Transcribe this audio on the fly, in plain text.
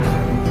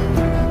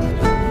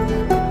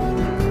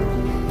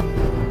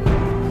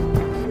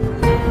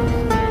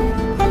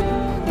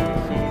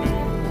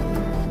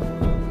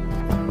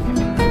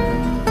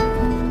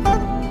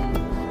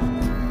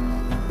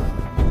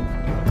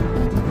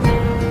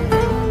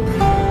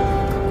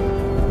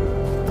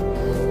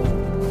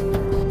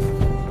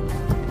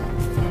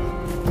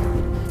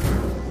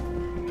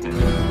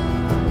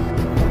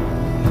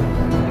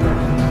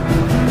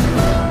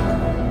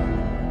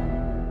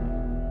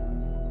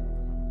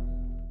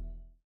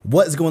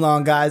What is going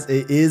on, guys?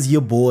 It is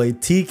your boy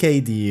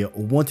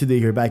TKD123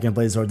 here back in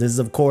PlayStore. This is,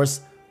 of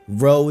course,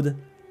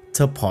 Road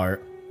to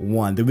Part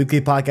 1, the weekly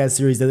podcast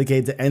series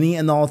dedicated to any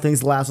and all things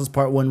The Last of Us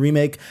Part 1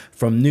 remake,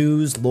 from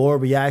news, lore,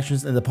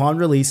 reactions, and upon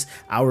release,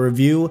 our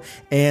review,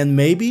 and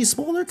maybe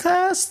spoiler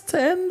cast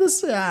to end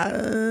this.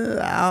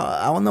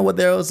 I don't know what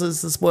there else is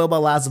to spoil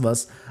about Last of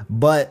Us,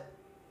 but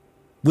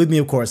with me,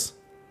 of course,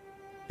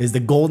 is the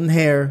golden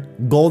hair,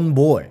 golden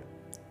boy,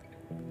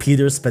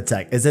 Peter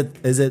Spatek. Is it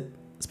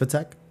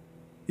Spatek?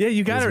 Yeah,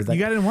 you got it. You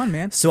got it in one,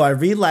 man. So I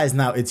realize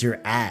now it's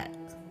your at.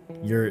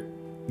 Your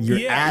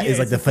at is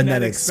like the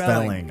phonetic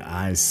spelling.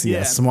 I see. Yeah.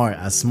 That's smart.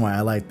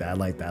 I like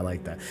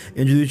that.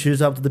 Introduce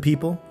yourself to the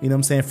people. You know what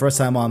I'm saying? First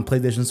time on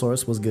PlayStation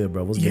Source. What's good,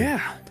 bro? What's good?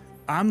 Yeah.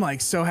 I'm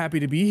like so happy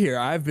to be here.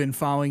 I've been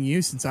following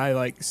you since I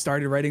like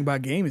started writing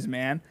about games,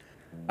 man.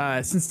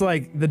 Since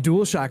like the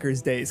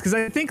DualShockers days, because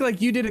I think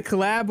like you did a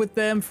collab with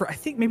them for, I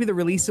think maybe the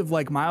release of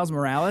like Miles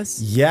Morales.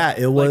 Yeah,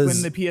 it was like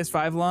when the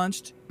PS5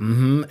 launched.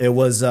 It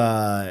was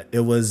a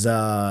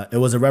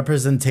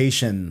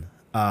representation.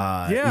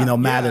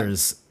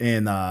 Matters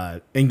in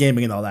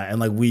gaming and all that, and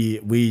like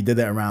we did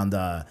it around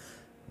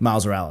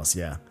Miles Morales.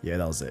 Yeah,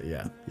 that was it.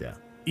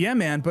 Yeah,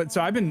 man. But so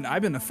I've been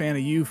a fan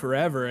of you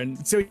forever,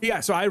 and so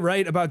I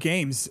write about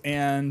games,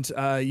 and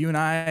you and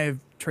I have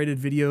traded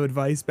video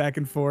advice back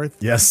and forth.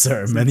 Yes,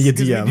 sir. Many a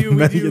DM. We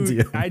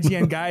do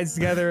IGN guides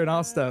together and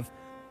all stuff.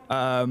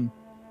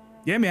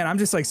 Yeah, man. I'm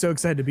just like so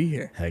excited to be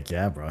here. Heck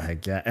yeah, bro.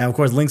 Heck yeah. And of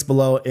course, links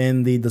below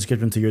in the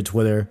description to your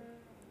Twitter.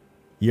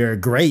 You're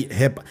great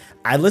hip.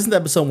 I listened to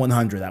episode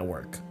 100 at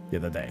work the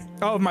other day.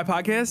 Oh, of my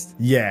podcast?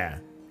 Yeah.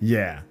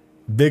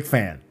 Big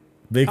fan.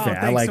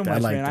 I like so that.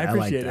 Much, man. I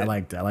appreciate it. I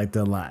liked it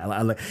a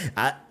lot.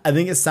 I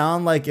think it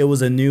sounded like it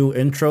was a new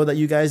intro that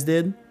you guys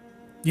did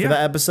for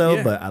that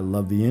episode, but I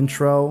love the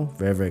intro.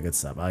 Very, very good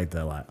stuff. I like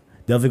that a lot.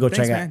 Definitely go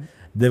check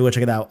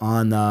it out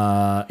on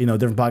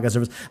different podcast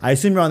services. I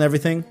assume you're on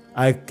everything.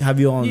 I have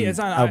you on, it's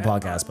on Apple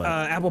Podcasts, but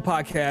Apple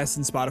Podcasts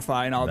and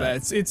Spotify and all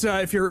that. It's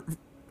if you're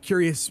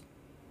curious,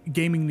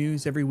 gaming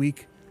news every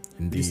week.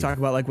 Indeed. Just talk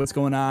about like what's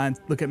going on,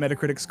 look at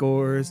Metacritic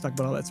scores, talk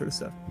about all that sort of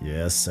stuff.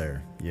 Yes,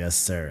 sir.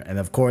 And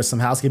of course, some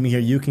housekeeping here.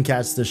 You can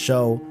catch this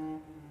show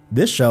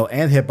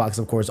and Hitbox,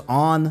 of course,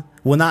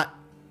 not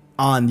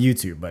on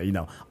YouTube, but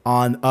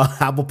on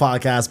Apple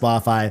Podcasts,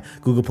 Spotify,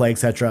 Google Play,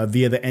 etc.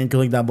 via the anchor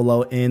link down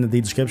below in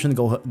the description.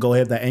 Go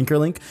hit that anchor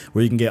link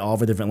where you can get all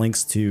the different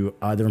links to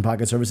different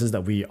podcast services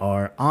that we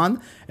are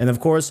on. And of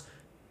course,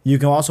 you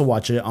can also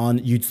watch it on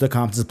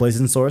youtube.com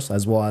PlayStation Source,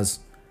 as well as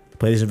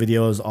PlayStation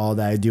videos, all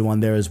that I do on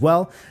there as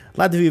well.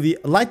 Like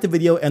the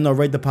video and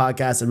rate the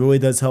podcast. It really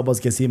does help us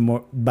get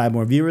seen by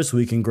more viewers, so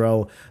we can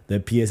grow the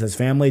PSS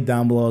family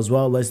down below as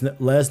well. Let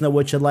us know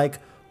what you like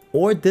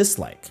or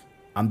dislike.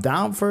 I'm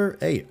down for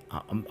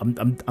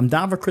I'm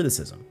down for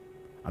criticism.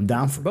 I'm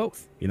down for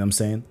both. You know what I'm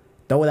saying?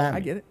 Throw it at me. I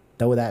get it.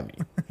 Throw it at me.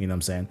 You know what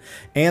I'm saying?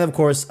 And of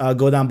course,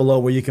 go down below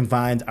where you can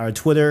find our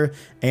Twitter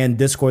and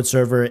Discord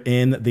server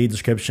in the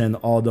description.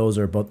 All those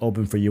are both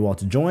open for you all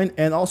to join.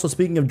 And also,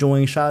 speaking of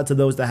joining, shout out to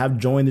those that have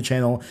joined the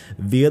channel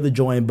via the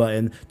join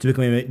button to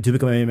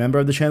become a member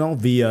of the channel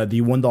via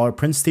the $1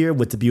 Prince tier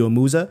with Tabio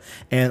Musa,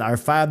 and our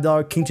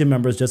 $5 King tier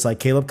members just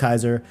like Caleb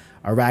Kaiser,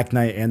 Iraq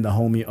Knight, and the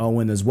homie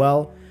Owen as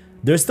well.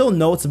 There's still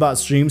notes about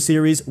stream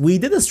series. We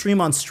did a stream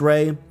on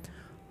Stray.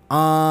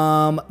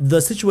 The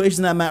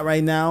situation that I'm at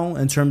right now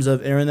in terms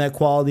of internet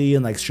quality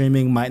and like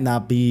streaming might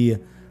not be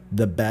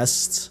the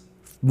best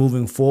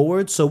moving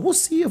forward. So we'll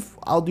see if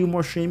I'll do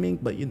more streaming,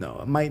 but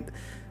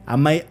I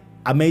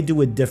may do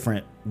a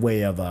different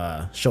way of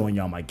showing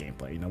y'all my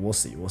gameplay. We'll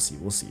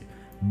see.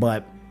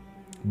 But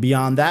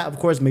beyond that, of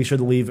course, make sure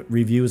to leave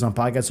reviews on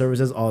podcast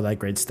services, all that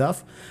great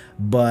stuff.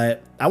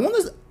 But I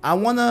wanna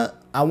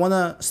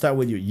start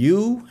with you.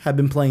 You have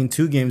been playing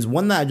two games,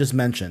 one that I just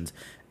mentioned,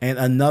 and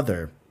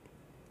another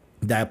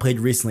that I played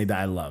recently that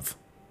I love.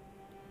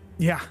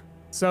 Yeah.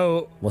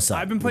 So what's up?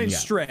 I've been playing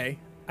Stray.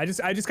 I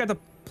just got the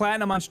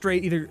platinum on Stray.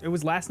 Either it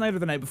was last night or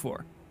the night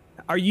before.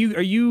 Are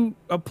you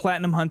a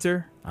platinum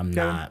hunter? I'm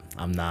not.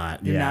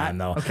 You're not?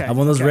 No. Okay. I'm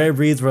one of those rare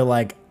breeds where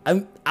like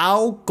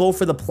I'll go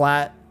for the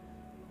plat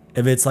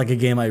if it's like a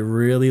game I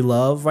really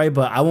love, right?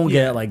 But I won't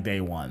get it like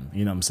day one.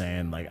 You know what I'm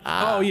saying? Like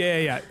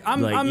yeah.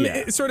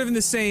 I'm sort of on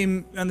the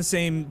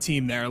same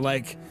team there.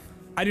 Like,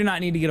 I do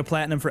not need to get a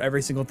platinum for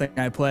every single thing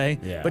I play.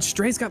 Yeah. But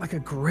Stray's got like a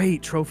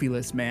great trophy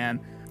list, man.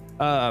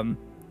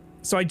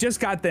 So I just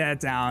got that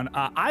down.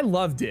 I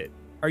loved it.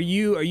 Are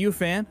you a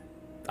fan?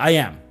 I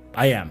am.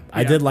 Yeah.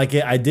 I did like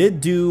it. I did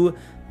do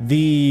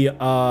the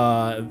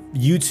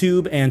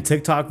YouTube and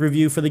TikTok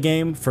review for the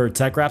game for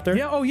Tech Raptor.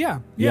 Yeah. Oh yeah.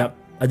 Yep.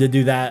 I did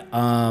do that.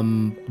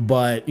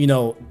 But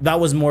that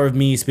was more of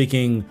me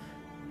speaking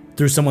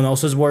through someone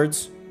else's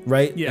words.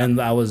 Right. Yeah.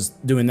 And I was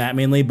doing that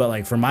mainly, but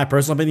like for my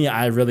personal opinion,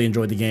 I really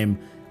enjoyed the game.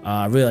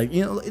 Really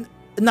like,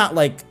 not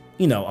like,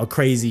 a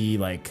crazy,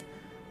 like,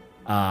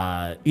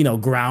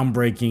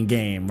 groundbreaking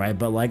game. Right.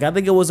 But like, I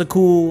think it was a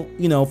cool,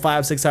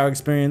 5-6 hour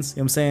experience.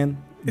 You know what I'm saying?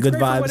 Good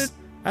vibes.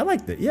 I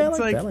liked it. Yeah. It's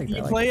like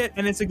you play it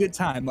and it's a good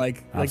time.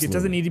 Like it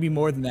doesn't need to be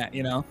more than that,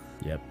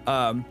 Yep.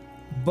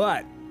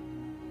 But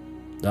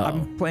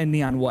I'm playing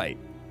Neon White.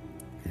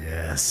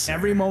 Yes.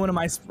 Every moment of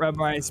my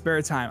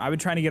spare time, I've been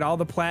trying to get all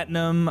the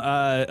platinum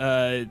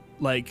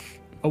like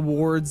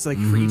awards like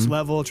for each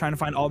level, trying to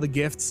find all the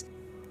gifts.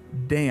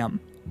 Damn.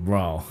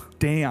 Bro.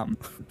 Damn.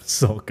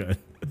 So good.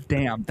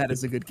 Damn, that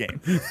is a good game.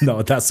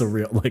 No, that's a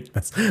real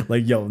that's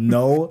like yo,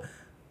 no.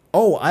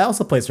 Oh, I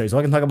also play Stray, so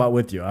I can talk about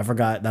with you. I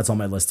forgot that's on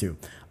my list too.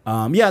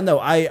 Yeah, no,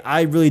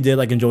 I really did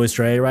like enjoy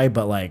Stray, right?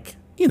 But like,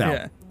 you know,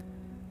 Yeah.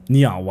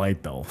 Neon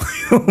White though.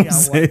 You know what I'm Neon White,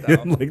 saying?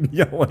 though. Like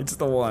Neon White's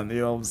the one. You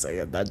know what I'm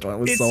saying? That joint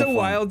was It's so so fun.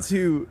 wild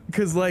too,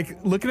 because like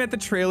looking at the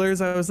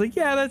trailers, I was like,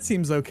 yeah, that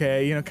seems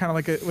okay. You know, kind of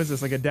like was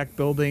this like a deck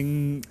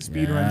building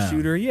speedrun Yeah.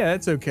 shooter? Yeah,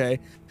 it's okay.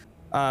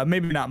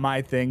 Maybe not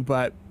my thing,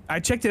 but I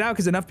checked it out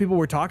because enough people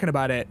were talking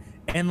about it,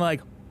 and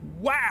like,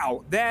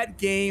 wow, that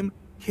game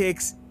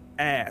kicks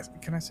ass.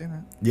 Can I say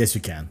that? Yes,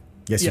 you can.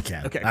 Yes, you Yeah,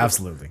 can. okay, cool.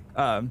 Absolutely.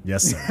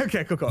 Yes, sir.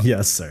 Okay, cool.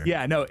 Yes, sir.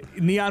 Yeah, no,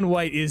 Neon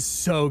White is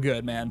so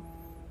good, man.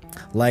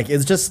 Like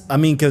it's just, I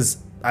mean, because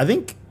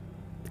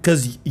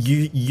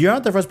you're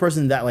not the first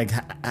person that like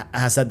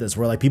has said this,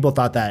 where like people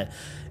thought that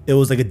it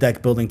was like a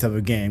deck building type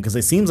of game, because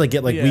it seems like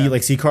it like we Yeah.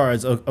 like see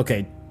cards,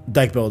 okay,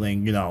 deck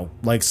building, you know,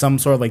 like some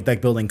sort of like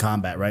deck building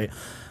combat, right?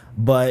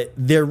 But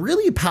they're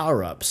really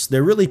power ups,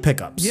 they're really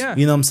pickups. Yeah.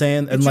 You know what I'm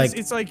saying? And like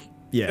It's like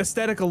Yeah.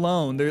 aesthetic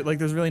alone.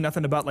 There's really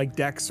nothing about like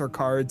decks or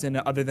cards in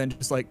it other than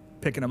just like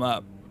picking them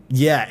up.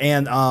 yeah,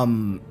 and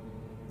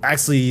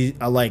actually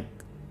like,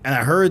 and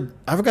I heard,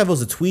 I forgot if it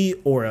was a tweet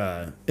or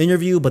a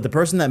interview, but the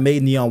person that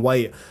made Neon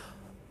White,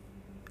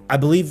 I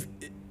believe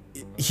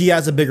he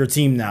has a bigger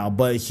team now,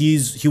 but he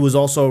was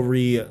also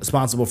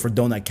responsible for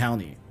Donut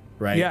County,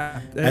 right? Yeah,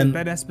 and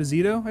Ben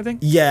Esposito, I think.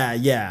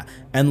 yeah,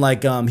 and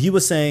like he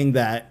was saying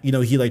that, you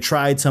know, he like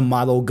tried to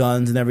model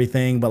guns and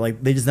everything, but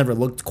like they just never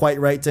looked quite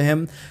right to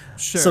him.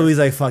 Sure. So he's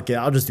like, fuck it,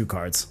 I'll just do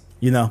cards,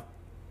 you know,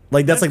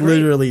 like that's like great.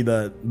 literally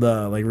the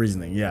like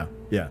reasoning. Yeah.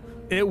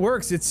 It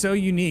works. It's so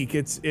unique.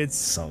 It's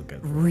So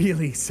good.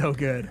 really so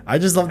good. I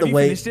just love Have the you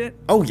way. finished it?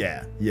 Oh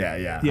yeah. Yeah.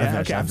 I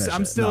finished Okay. it, I I'm finished it.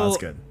 No, still it's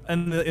good.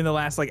 in the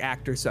last like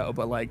act or so,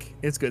 but like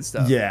it's good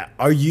stuff. Yeah.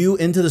 Are you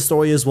into the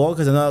story as well?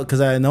 Because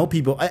I know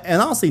people,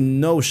 and honestly,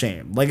 no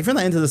shame. Like if you're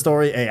not into the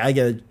story, hey, I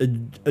get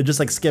it. Just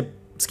like skip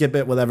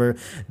it, whatever.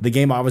 The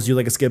game offers you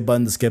like a skip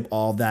button to skip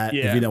all of that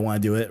if Yeah. you don't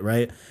want to do it,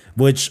 right?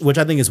 Which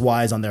I think is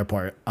wise on their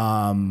part.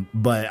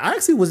 But I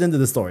actually was into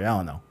the story. I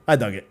don't know. I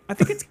dug it. I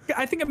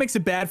think it makes a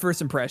bad first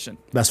impression.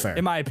 That's fair.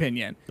 In my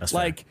opinion. That's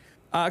fair. like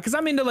because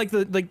I'm into like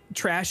the like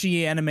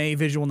trashy anime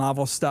visual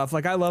novel stuff.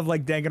 Like I love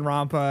like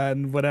Danganronpa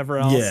and whatever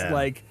else. Yeah.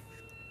 Like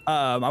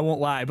I won't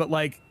lie, but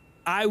like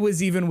I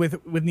was even with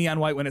Neon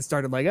White when it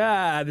started like,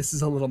 this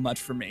is a little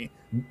much for me.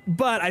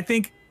 But I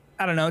think,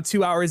 I don't know,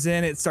 2 hours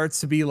in, it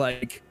starts to be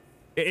like,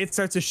 it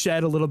starts to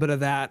shed a little bit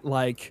of that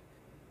like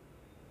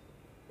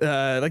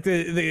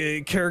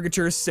the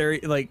caricature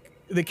like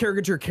the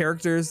caricature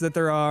characters that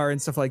there are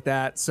and stuff like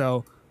that.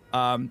 So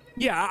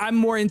yeah, I'm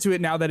more into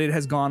it now that it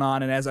has gone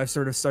on, and as I've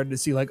sort of started to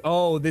see like,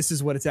 oh, this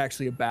is what it's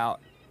actually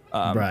about.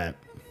 Right.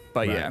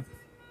 But Right.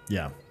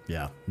 yeah.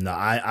 Yeah. No,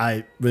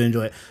 I really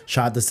enjoy it.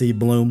 Shout out to Steve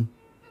Bloom,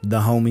 the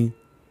homie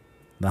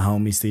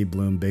Steve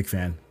Bloom, big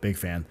fan.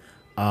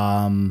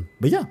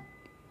 But yeah.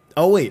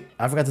 Oh wait,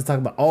 I forgot to talk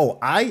about. Oh,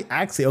 I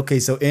actually, okay.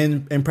 So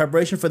in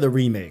preparation for the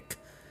remake,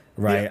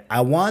 right? Yeah.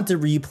 I wanted to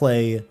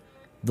replay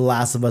The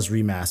Last of Us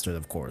Remastered,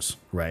 of course,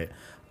 right?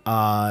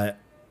 A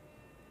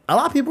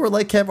lot of people were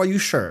like, Kev, are you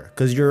sure?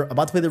 Because you're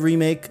about to play the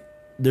remake.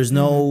 There's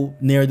no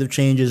narrative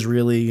changes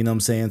really, you know what I'm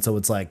saying? So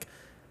it's like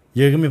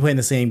you're gonna be playing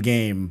the same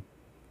game,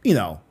 you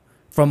know,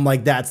 from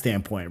like that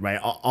standpoint, right?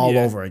 All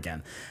Yeah. over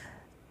again.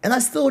 And I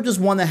still just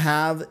want to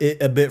have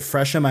it a bit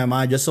fresh in my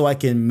mind just so I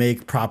can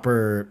make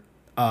proper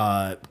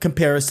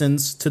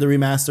comparisons to the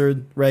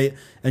remastered, right?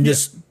 And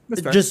that's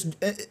fair.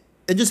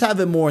 just have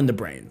it more in the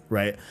brain,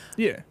 right?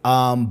 Yeah.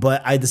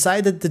 But I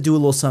decided to do a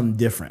little something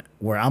different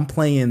where I'm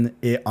playing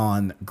it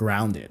on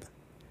Grounded.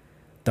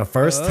 The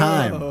first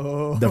time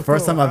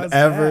I've how's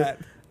ever that?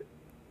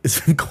 it's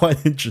been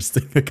quite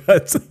interesting. I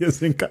gotta say, it's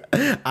been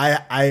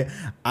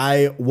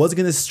I was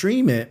gonna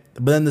stream it,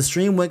 but then the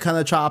stream went kind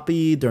of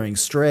choppy during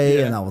Stray,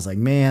 Yeah. and I was like,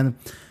 man,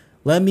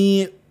 let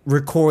me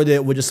record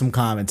it with just some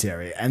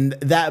commentary, and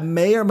that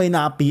may or may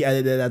not be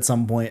edited at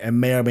some point,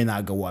 and may or may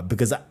not go up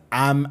because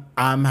I'm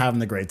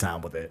having a great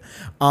time with it.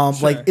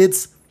 Like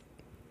it's,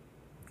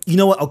 you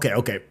know what?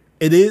 Okay,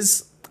 it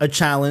is a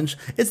challenge.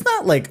 It's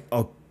not like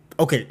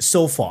okay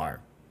so far.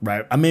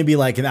 Right, I may be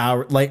like an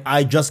hour. Like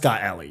I just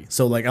got Ellie,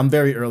 so like I'm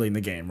very early in the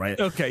game. Right,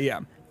 Okay,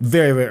 yeah.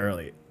 very very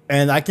early,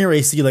 and I can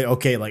already see like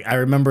okay, like I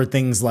remember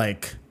things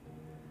like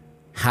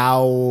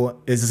how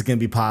is this gonna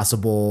be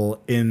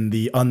possible in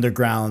the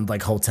underground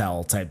like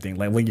hotel type thing?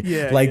 Like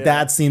Yeah.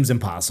 that seems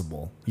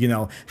impossible. You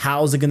know,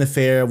 how is it gonna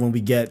fare when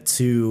we get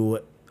to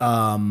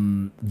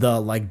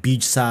the like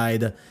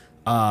beachside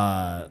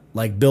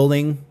like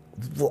building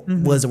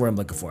what is the word I'm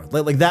looking for?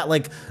 Like that,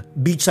 like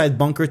beachside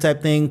bunker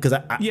type thing. Because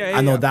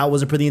I know that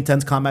was a pretty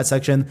intense combat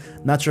section.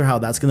 Not sure how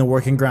that's gonna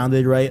work in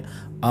Grounded, right?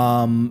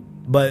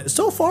 But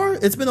so far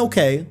it's been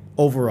okay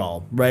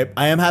overall, right?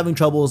 I am having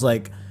troubles.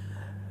 Like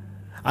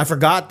I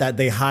forgot that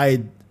they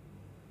hide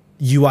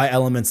UI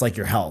elements like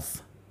your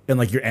health and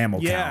like your ammo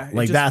count.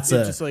 Like that's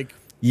a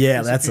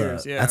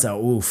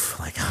oof.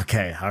 Like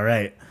okay, all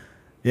right.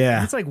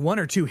 Yeah. It's like 1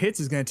 or 2 hits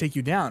is going to take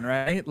you down,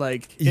 right?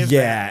 Like,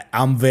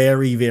 I'm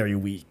very, very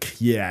weak.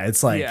 Yeah.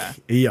 It's like,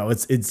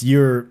 it's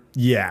your,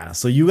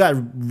 so you got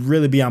to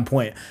really be on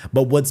point.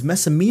 But what's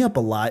messing me up a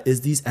lot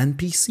is these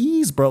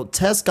NPCs, bro.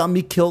 Tess got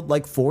me killed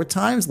like 4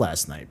 times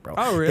last night, bro.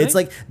 Oh, really? It's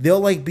like,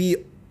 they'll be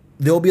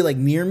like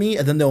near me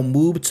and then they'll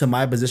move to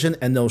my position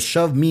and they'll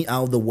shove me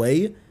out of the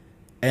way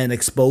and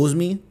expose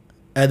me.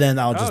 And then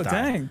I'll just die.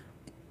 Dang.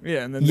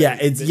 Yeah. And then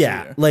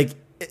like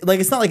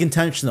it's not like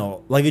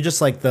intentional. Like it's just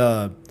like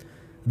the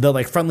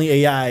like friendly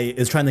AI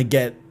is trying to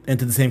get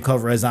into the same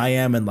cover as I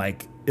am, and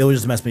like it will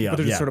just mess me up. But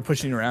they're just sort of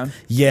pushing you around.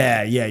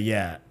 Yeah.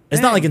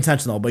 It's not like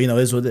intentional, but it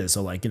is what it is.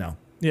 So like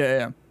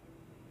Yeah.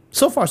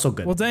 So far so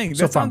good. Well, dang,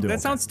 that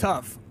sounds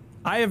tough.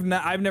 I've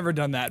never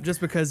done that just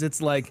because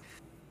it's like,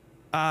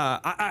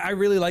 I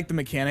really like the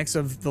mechanics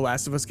of the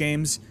Last of Us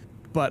games,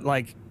 but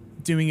like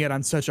doing it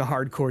on such a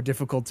hardcore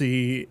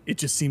difficulty, it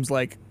just seems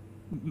like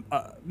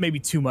maybe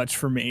too much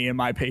for me and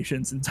my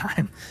patience and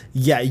time.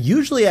 Yeah,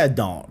 usually I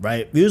don't,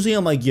 right? Usually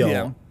I'm like,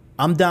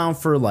 I'm down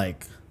for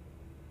like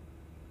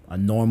a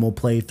normal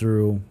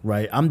playthrough,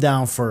 right? I'm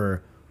down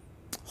for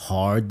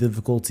hard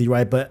difficulty,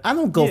 right? But I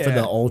don't go for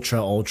the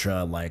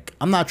ultra, like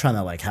I'm not trying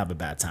to like have a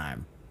bad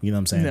time. You know what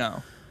I'm saying?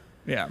 No.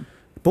 Yeah.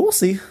 But we'll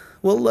see.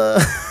 We'll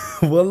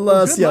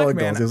see how it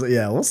goes.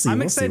 Yeah, we'll see.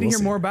 I'm excited to hear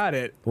more about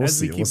it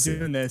as we keep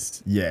doing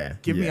this. Yeah.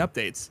 Give me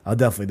updates. I'll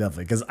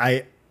definitely. Because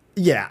I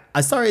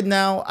started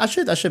now. I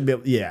should be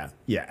able, yeah.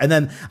 And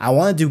then I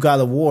want to do God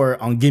of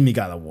War on Gimme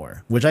God of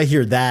War, which I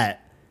hear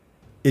that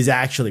is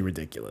actually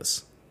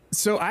ridiculous.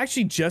 So I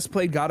actually just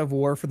played God of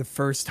War for the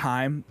first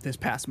time this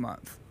past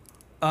month.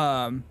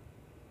 I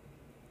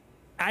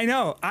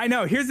know.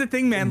 Here's the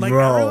thing, man. Like,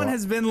 bro, everyone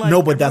has been like,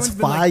 no, but that's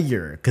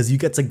fire because you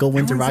get to go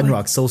into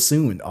Ragnarok so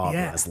soon. Oh,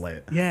 yeah, that's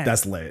lit. Yeah,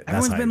 that's lit.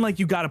 Everyone's been like,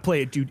 you got to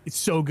play it, dude. It's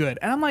so good.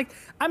 And I'm like,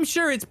 I'm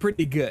sure it's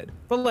pretty good,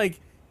 but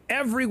like,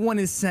 everyone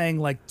is saying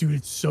like, dude,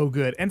 it's so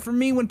good. And for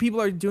me, when people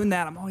are doing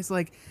that, I'm always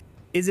like,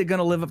 is it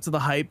gonna live up to the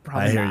hype?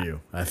 Probably not. I hear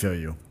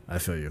you. I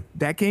feel you.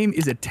 That game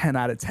is a 10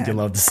 out of 10. You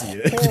love to see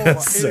it. Oh,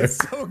 yes, sir. It is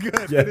so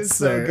good. Yes, it is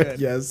sir. so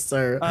good. Yes,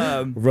 sir.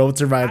 Road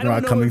to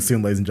Ragnarok coming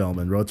soon, ladies and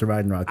gentlemen. Road to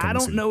Ragnarok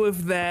coming soon. I don't know if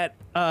that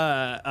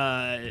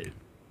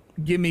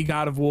Gimme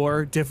God of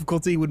War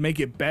difficulty would make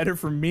it better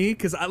for me,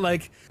 because I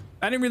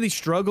didn't really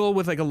struggle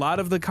with like a lot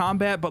of the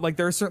combat, but like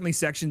there are certainly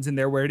sections in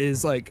there where it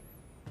is like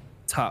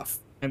tough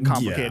and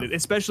complicated,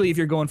 especially if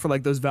you're going for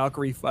like those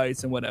Valkyrie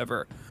fights and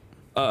whatever.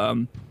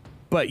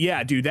 But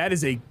yeah, dude, that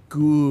is a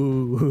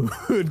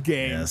good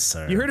game. Yes,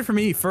 sir. You heard it from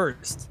me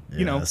first.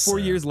 4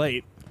 years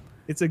late.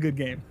 It's a good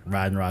game.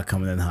 Ragnarok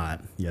coming in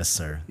hot. Yes,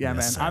 sir. Yeah, yes,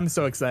 man. Sir. I'm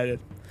so excited.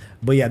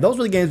 But yeah, those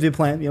were the games we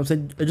playing. You know what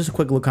I'm saying? Just a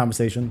quick little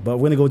conversation. But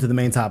we're going to go to the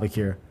main topic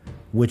here,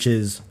 which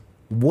is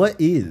what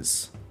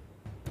is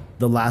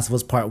The Last of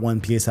Us Part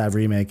 1 PS5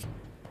 remake?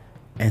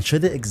 And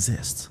should it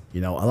exist? A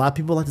lot of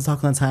people like to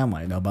talk on the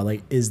timeline, about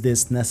like, is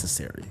this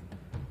necessary?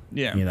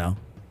 Yeah.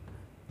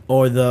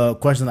 Or the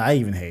question that I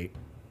even hate,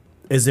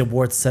 is it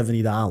worth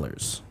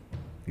 $70?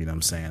 You know what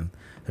I'm saying?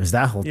 There's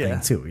that whole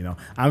thing too,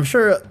 I'm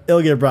sure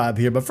it'll get brought up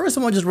here, but first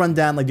I want to just run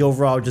down like the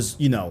overall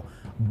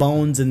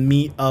bones and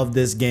meat of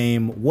this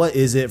game. What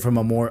is it from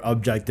a more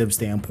objective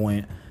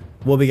standpoint?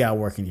 What we got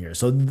working here.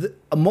 So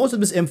most of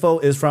this info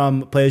is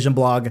from PlayStation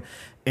blog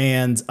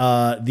and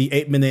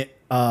the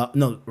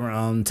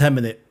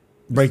 10-minute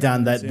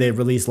breakdown that they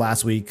released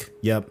last week.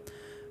 Yep.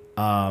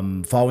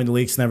 Following the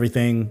leaks and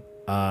everything.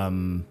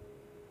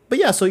 But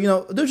yeah,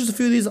 so there's just a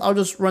few of these. I'll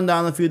just run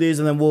down a few of these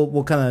and then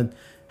we'll kind of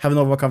have an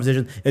overall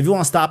conversation. If you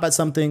want to stop at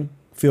something,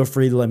 feel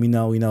free to let me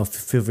know.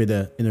 Feel free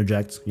to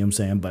interject. You know what I'm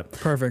saying? But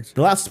perfect.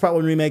 The Last of Us Part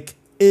 1 remake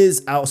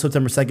is out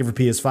September 2nd for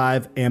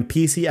PS5 and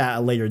PC at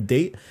a later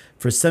date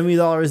for $70,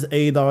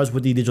 $80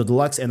 with the Digital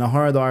Deluxe, and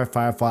 $100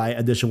 Firefly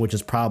Edition, which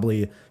is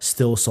probably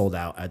still sold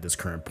out at this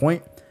current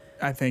point.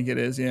 I think it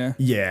is, yeah.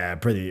 Yeah,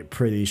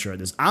 pretty sure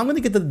it is. I'm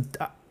gonna get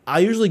I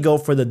usually go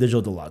for the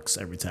Digital Deluxe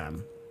every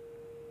time.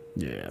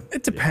 Yeah.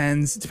 It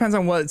depends. It depends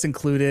on what's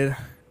included.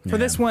 For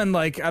this one,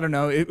 like, I don't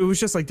know, it was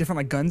just like different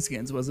like gun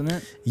skins, wasn't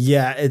it?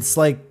 Yeah, it's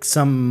like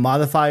some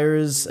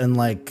modifiers and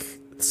like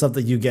stuff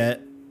that you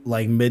get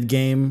like mid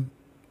game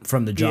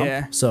from the jump.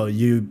 Yeah. So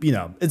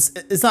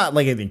it's not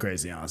like anything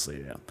crazy,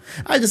 honestly. Yeah.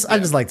 I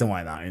just like to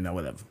why not,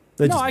 whatever.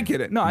 I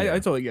get it. No, I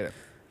totally get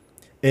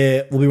it.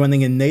 It will be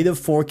running in native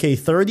 4K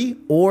 30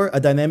 or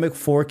a dynamic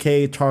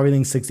 4K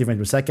targeting 60 frames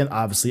per second.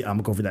 Obviously, I'm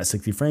gonna go for that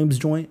 60 frames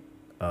joint.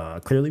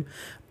 Clearly,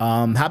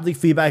 haptic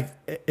feedback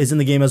is in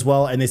the game as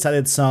well, and they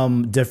cited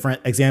some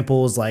different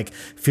examples like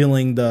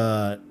feeling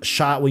the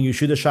shot when you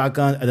shoot a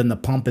shotgun and then the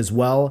pump as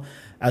well.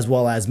 as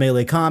well as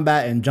melee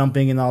combat and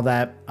jumping and all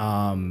that.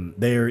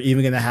 They're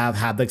even going to have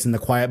haptics in the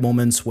quiet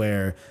moments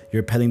where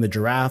you're petting the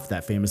giraffe,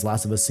 that famous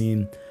Last of Us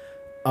scene.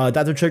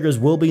 Adaptive triggers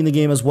will be in the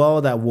game as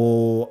well that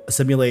will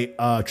simulate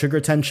trigger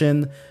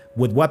tension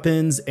with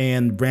weapons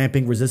and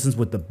ramping resistance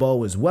with the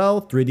bow as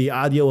well. 3D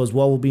audio as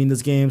well will be in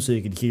this game so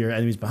you can hear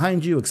enemies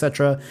behind you,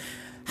 etc.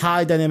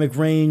 High dynamic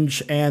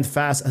range and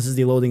fast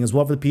SSD loading as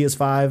well for the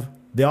PS5.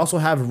 They also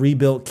have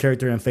rebuilt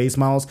character and face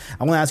models.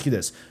 I want to ask you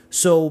this.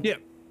 So,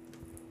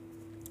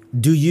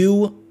 do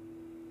you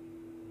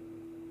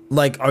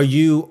like? Are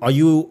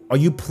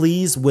you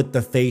pleased with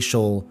the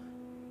facial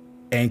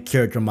and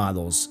character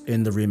models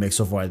in the remake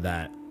so far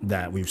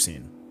that we've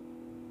seen?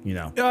 You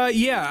know?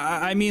 Yeah.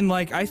 I mean,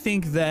 like, I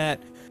think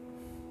that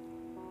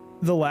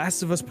The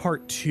Last of Us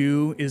Part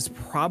 2 is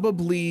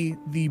probably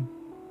the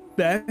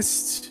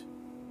best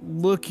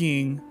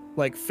looking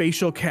like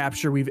facial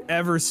capture we've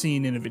ever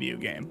seen in a video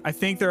game. I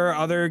think there are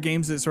other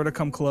games that sort of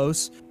come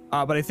close,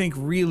 but I think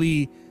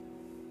really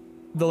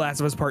The Last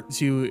of Us Part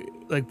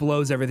 2 like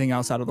blows everything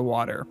else out of the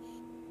water.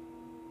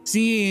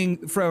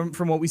 Seeing from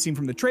what we've seen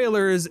from the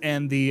trailers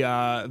and the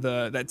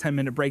that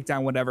 10-minute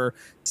breakdown, whatever,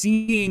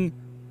 seeing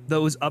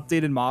those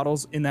updated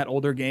models in that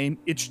older game,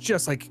 it's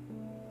just like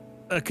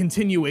a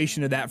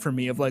continuation of that for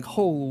me of like,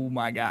 oh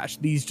my gosh,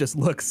 these just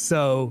look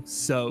so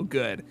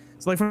good.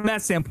 So like from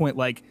that standpoint,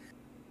 like,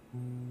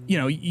 you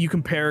know, you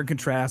compare and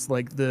contrast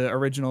like the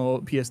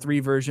original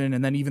PS3 version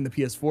and then even the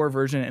PS4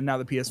 version and now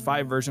the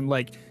PS5 version,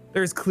 like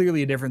there's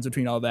clearly a difference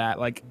between all that.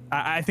 Like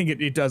I think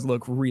it does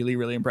look really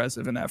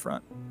impressive in that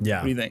front. Yeah.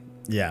 What do you think?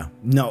 Yeah.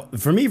 No,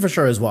 for me for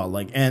sure as well.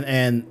 Like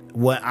and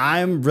what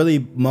I'm really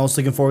most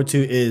looking forward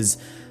to is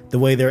the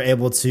way they're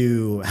able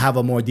to have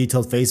a more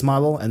detailed face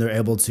model and they're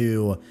able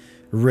to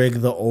rig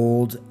the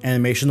old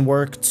animation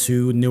work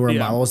to newer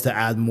models to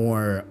add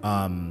more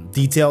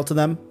detail to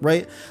them,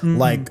 right?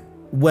 Like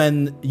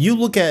when you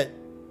look at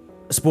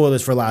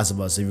spoilers for Last of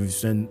Us, if you've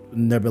seen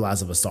never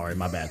Last of Us, sorry,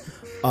 my bad.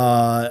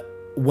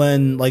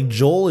 When like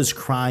Joel is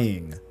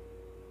crying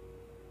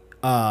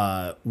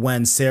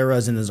when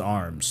Sarah's in his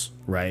arms,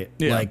 right?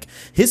 Like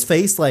his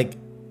face, like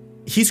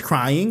he's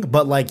crying,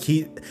 but like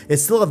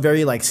it's still a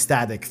very like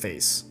static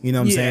face. You know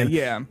what I'm saying?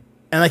 Yeah.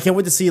 And I can't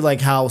wait to see like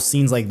how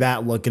scenes like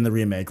that look in the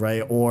remake,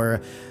 right?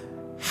 Or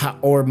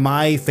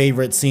my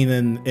favorite scene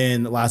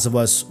in Last of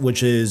Us,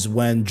 which is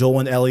when Joel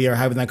and Ellie are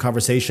having that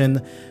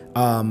conversation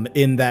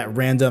in that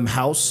random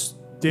house.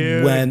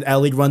 Dude. When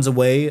Ellie runs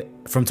away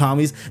from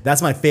Tommy's.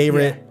 That's my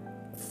favorite.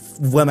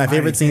 One of my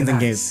favorite scenes in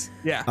games.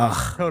 Yeah.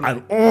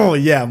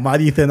 Totally.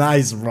 Mighty Thin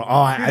Ice, bro.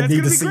 I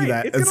need to see great.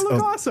 that. It's gonna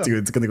look awesome. Dude,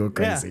 it's gonna go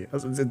crazy.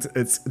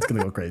 It's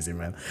gonna go crazy,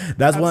 man.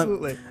 That's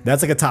one.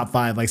 That's like a top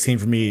 5 like scene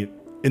for me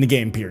in the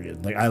game.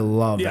 Period. Like I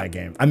love that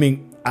game. I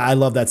mean, I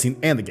love that scene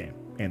and the game.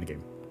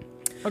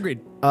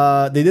 Agreed.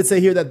 They did say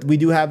here that we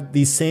do have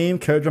the same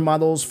character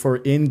models for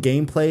in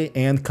gameplay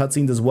and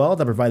cutscenes as well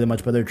that provide a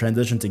much better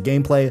transition to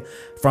gameplay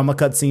from a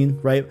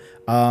cutscene, right?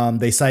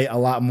 They cite a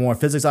lot more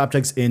physics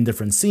objects in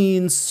different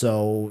scenes,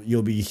 so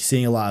you'll be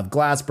seeing a lot of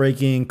glass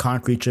breaking,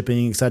 concrete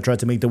chipping, etc.,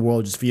 to make the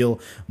world just feel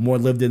more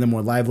lived in and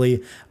more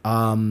lively.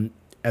 And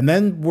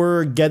then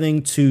we're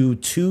getting to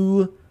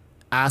 2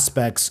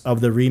 aspects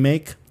of the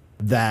remake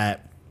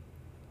that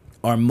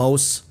are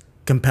most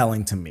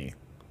compelling to me.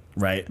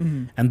 Right.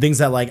 And things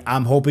that like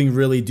I'm hoping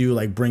really do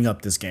like bring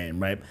up this game.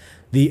 Right.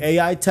 The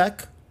AI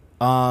tech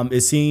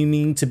is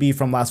seeming to be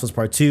from Last of Us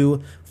Part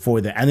 2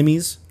 for the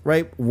enemies.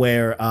 Right.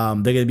 Where they're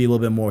going to be a little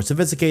bit more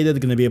sophisticated. They're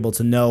going to be able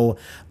to know,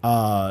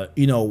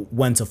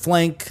 when to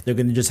flank. They're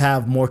going to just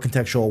have more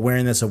contextual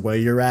awareness of where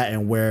you're at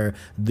and where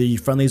the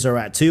friendlies are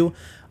at, too.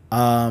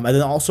 And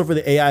then also for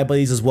the AI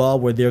buddies as well,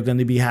 where they're going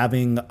to be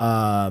having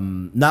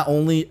not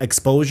only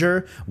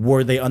exposure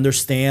where they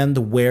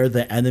understand where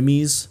the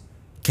enemies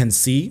can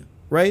see,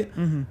 right?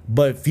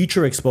 But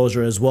feature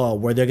exposure as well,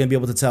 where they're gonna be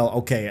able to tell,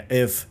 okay,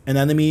 if an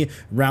enemy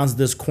rounds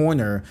this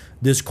corner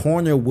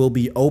will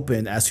be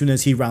open as soon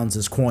as he rounds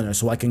this corner,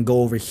 so I can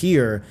go over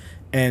here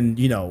and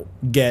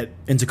get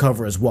into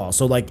cover as well.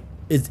 So like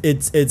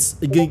it's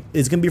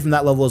gonna be from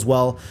that level as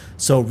well.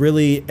 So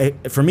really,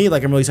 for me,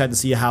 like I'm really excited to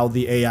see how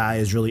the AI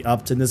is really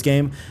upped in this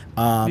game,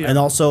 and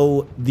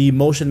also the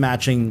motion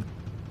matching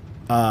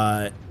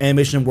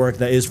animation work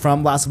that is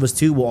from Last of Us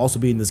 2 will also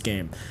be in this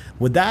game.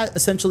 What that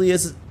essentially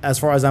is, as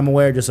far as I'm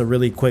aware, just a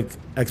really quick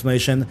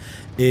explanation,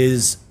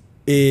 is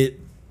it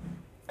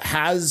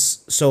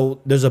has,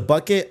 so there's a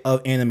bucket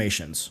of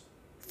animations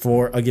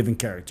for a given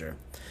character.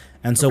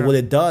 And so what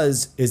it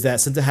does is that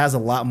since it has a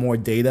lot more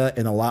data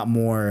and a lot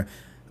more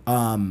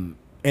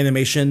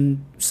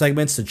animation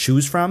segments to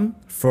choose from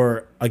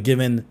for a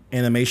given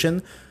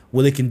animation,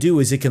 what it can do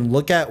is it can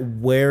look at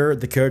where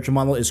the character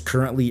model is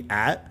currently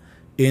at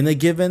in a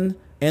given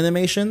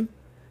animation,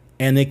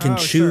 and it can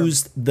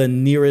choose the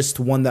nearest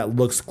one that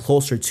looks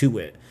closer to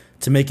it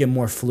to make it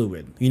more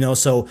fluid.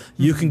 So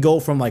you can go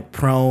from like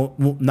prone,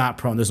 well, not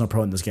prone, there's no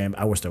prone in this game,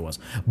 I wish there was,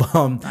 but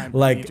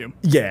like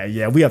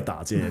we have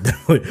thoughts,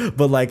 definitely.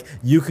 But like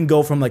you can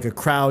go from like a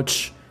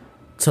crouch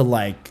to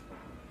like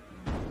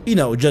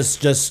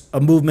just a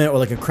movement or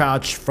like a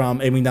crouch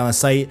from aiming down a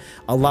sight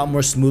a lot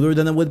more smoother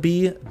than it would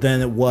be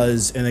than it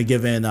was in a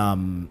given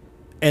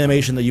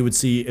animation that you would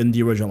see in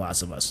the original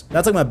Last of Us.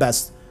 That's like my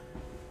best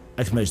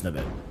explanation of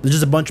it. There's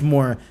just a bunch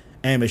more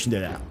animation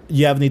data.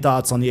 You have any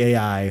thoughts on the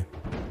AI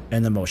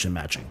and the motion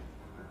matching?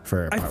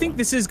 I think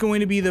this is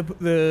going to be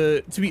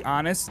the to be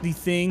honest, the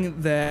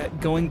thing that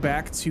going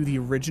back to the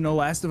original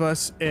Last of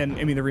Us, and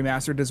I mean the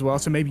remastered as well,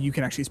 so maybe you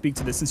can actually speak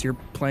to this since you're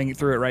playing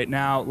through it right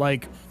now.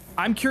 Like,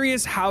 I'm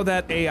curious how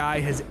that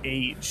AI has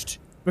aged,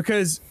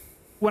 because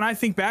when I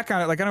think back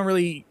on it, like I don't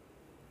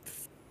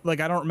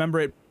remember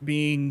it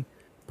being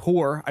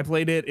poor. I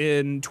played it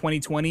in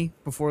 2020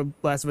 before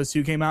Last of Us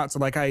 2 came out, so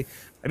like I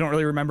don't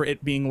really remember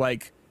it being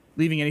like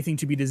leaving anything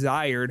to be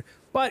desired.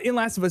 But in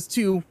Last of Us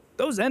 2,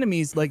 those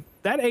enemies, like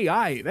that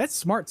AI, that's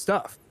smart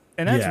stuff,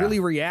 and that's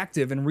really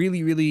reactive and really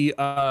you're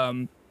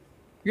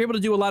able to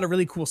do a lot of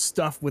really cool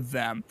stuff with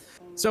them.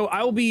 So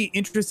I will be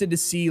interested to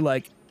see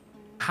like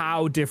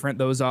how different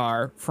those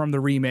are from the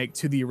remake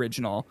to the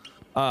original.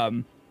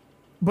 But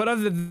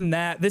other than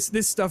that,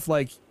 this stuff,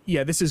 like,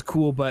 yeah, this is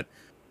cool, but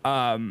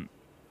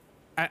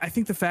I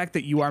think the fact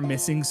that you are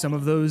missing some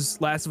of those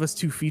Last of Us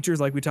 2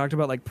 features, like we talked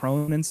about, like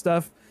prone and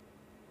stuff,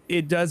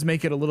 it does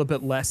make it a little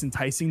bit less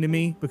enticing to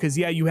me, because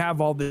yeah, you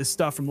have all this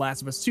stuff from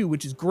Last of Us 2,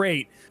 which is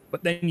great,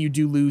 but then you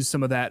do lose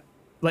some of that.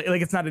 Like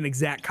it's not an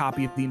exact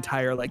copy of the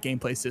entire like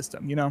gameplay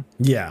system, you know?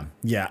 Yeah.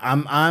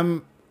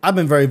 I've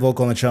been very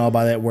vocal on the channel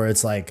about it, where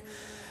it's like,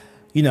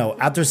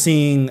 after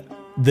seeing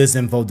this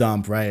info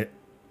dump, right,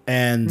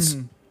 and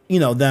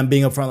them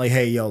being upfront, like,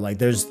 hey, yo,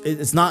 like,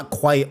 it's not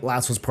quite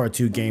Last of Us Part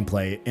 2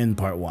 gameplay in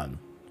Part 1,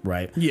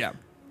 right? Yeah.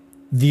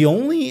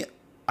 I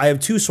have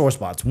two sore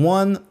spots.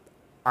 One,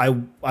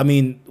 I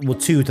mean, well,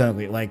 two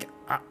technically. Like,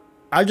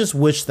 I just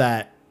wish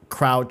that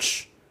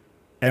crouch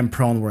and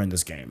prone were in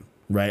this game,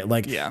 right?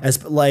 Like,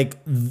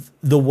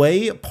 the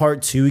way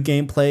Part 2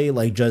 gameplay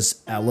like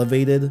just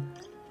elevated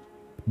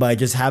by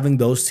just having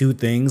those two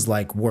things,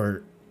 like,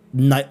 were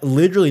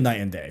literally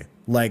night and day.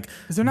 Like,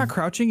 is there not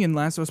crouching in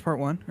Last of Us Part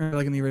 1 or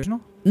like in the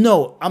original?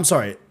 No, I'm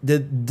sorry.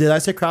 Did I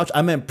say crouch?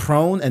 I meant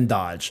prone and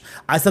dodge.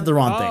 I said the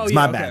wrong things.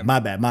 Yeah, my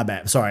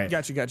bad. Sorry.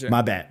 Gotcha.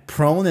 My bad.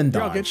 Prone and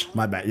dodge.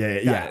 My bad.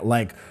 Yeah.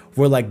 Like,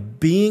 we're like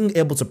being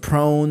able to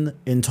prone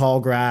in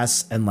tall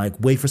grass and like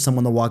wait for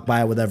someone to walk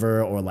by or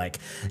whatever, or like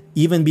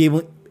even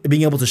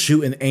being able to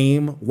shoot and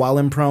aim while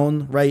in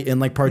prone, right? In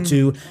like Part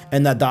 2,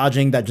 and that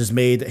dodging that just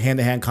made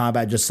hand-to-hand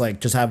combat just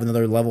have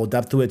another level of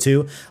depth to it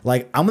too.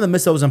 Like, I'm gonna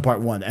miss those in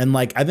Part 1. And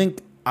like, I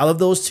think out of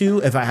those two,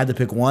 if I had to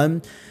pick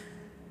one,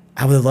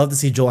 I would love to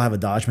see Joel have a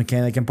dodge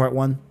mechanic in Part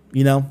 1,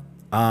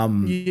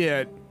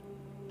 Yeah.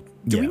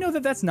 Do we know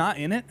that that's not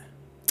in it?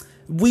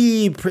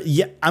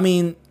 I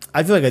mean,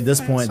 I feel like at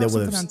this point they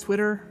would have on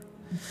Twitter,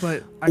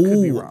 but I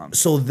could be wrong.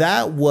 So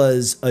that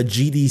was a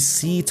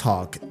GDC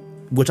talk,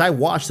 which I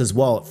watched as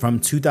well, from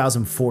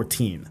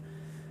 2014,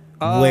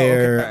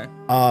 where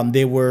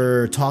they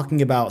were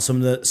talking about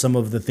some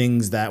of the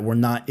things that were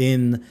not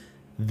in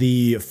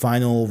the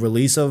final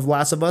release of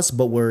Last of Us,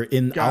 but were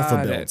in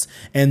alpha builds,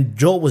 and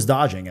Joel was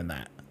dodging in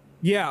that.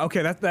 Yeah,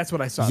 okay, that's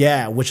what I saw.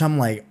 Yeah, which I'm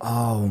like,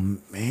 oh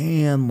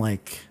man,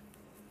 like,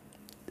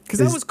 because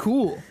that was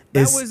cool.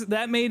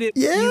 That made it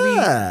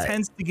really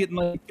tense to get in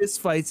like fist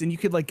fights, and you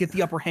could like get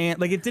the upper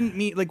hand. Like, it didn't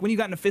mean like when you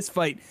got in a fist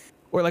fight,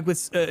 or like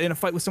with in a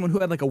fight with someone who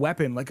had like a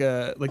weapon, like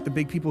the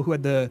big people who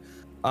had the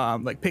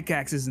like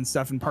pickaxes and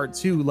stuff in Part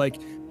 2. Like,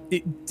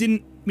 it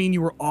didn't mean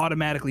you were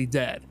automatically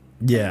dead.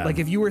 Yeah. Like,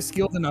 if you were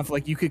skilled enough,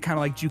 like, you could kind of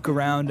like juke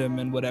around him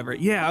and whatever.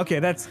 Yeah. Okay.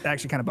 That's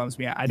actually kind of bums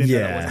me out. I didn't know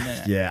that wasn't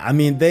in it. Yeah. I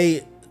mean,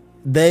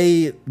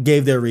 they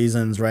gave their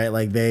reasons, right?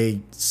 Like,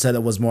 they said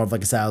it was more of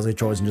like a stylistic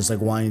choice and just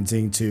like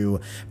wanting to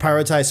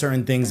prioritize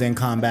certain things in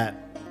combat,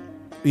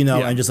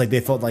 and just like they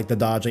felt like the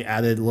dodge like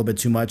added a little bit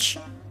too much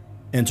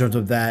in terms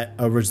of that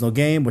original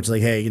game, which is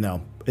like, hey,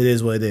 it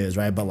is what it is,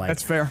 right? But like,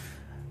 that's fair.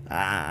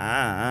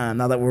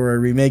 Now that we're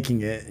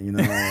remaking it, it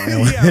would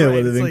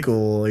have been like,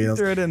 cool,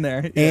 throw it in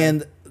there. Yeah.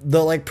 And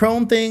the like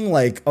prone thing,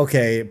 like,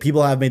 okay,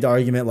 people have made the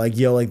argument like,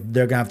 yo, like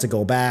they're gonna have to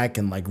go back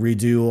and like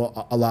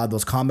redo a lot of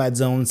those combat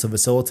zones to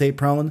facilitate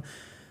prone,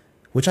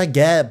 which I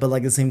get, but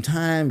like at the same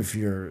time, if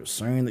you're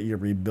saying that you're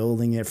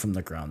rebuilding it from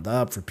the ground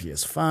up for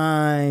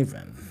PS5,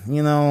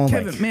 and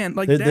Kevin, like, man,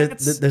 like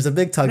there's a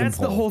big tug and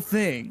pull. That's the whole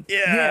thing.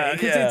 Yeah.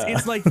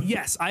 It's like,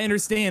 yes, I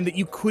understand that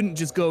you couldn't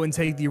just go and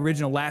take the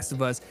original Last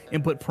of Us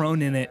and put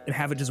prone in it and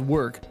have it just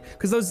work,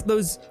 because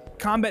those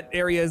combat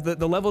areas,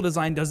 the level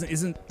design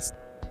isn't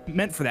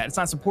meant for that. It's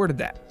not supported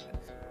that.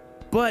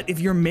 But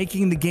if you're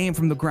making the game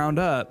from the ground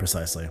up,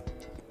 precisely,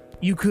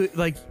 you could,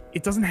 like,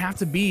 it doesn't have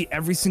to be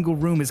every single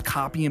room is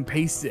copy and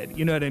pasted.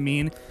 You know what I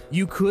mean?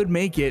 You could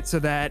make it so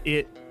that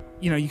it,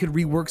 you could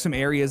rework some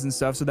areas and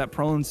stuff so that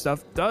prone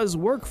stuff does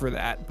work for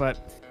that. But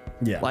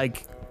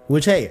like,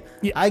 which, hey,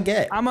 I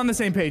get. I'm on the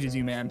same page as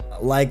you, man.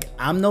 Like,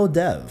 I'm no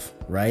dev,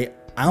 right?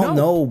 I don't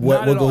know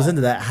what goes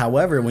into that.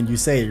 However, when you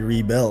say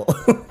rebuild,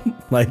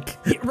 like,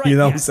 right,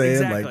 what I'm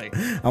saying? Exactly.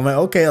 Like, I'm like,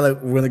 okay,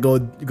 like, we're gonna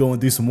go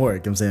and do some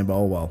work. I'm saying, but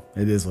oh well,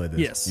 it is what it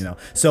is. Yes.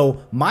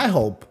 So my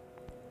hope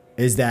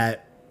is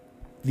that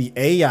the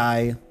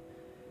AI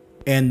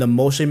and the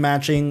motion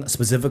matching,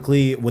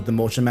 specifically with the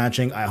motion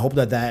matching, I hope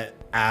that that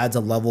adds a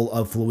level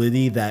of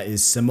fluidity that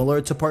is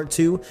similar to part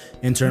 2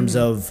 in terms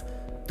of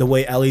the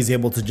way Ellie's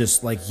able to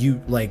just like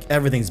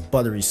everything's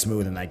buttery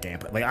smooth in that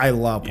gameplay. Like I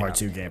love part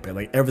 2 gameplay.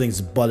 Like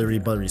everything's buttery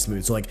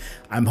smooth. So like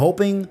I'm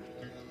hoping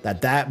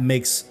that that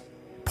makes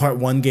part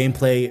 1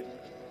 gameplay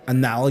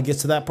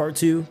analogous to that part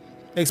 2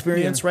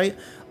 experience, right?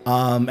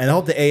 And I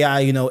hope the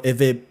AI,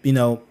 if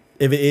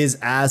it is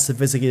as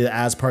sophisticated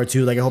as part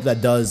 2, like I hope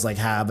that does like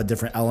have a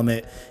different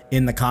element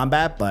in the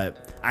combat.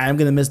 But I am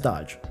gonna miss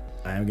dodge.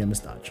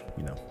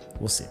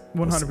 We'll see.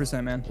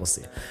 100%, man. We'll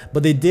see.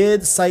 But they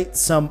did cite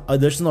some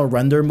additional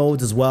render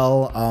modes as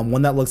well.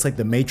 One that looks like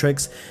the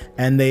Matrix,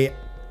 and they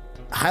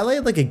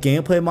highlighted like a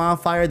gameplay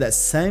modifier that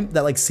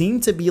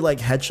seemed to be like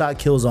headshot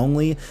kills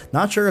only.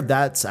 Not sure if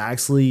that's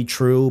actually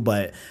true,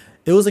 but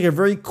it was like a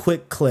very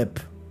quick clip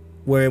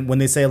where when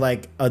they say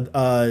like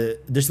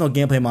additional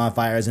gameplay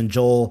modifiers and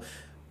Joel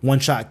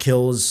one-shot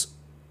kills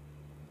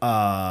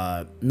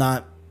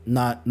not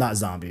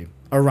zombie,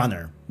 a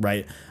runner,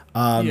 right?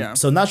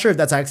 So not sure if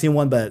that's actually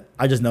one, but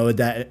I just noted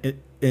that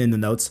in the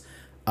notes.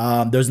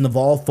 There's an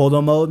evolved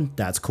photo mode.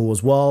 That's cool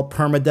as well.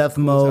 Permadeath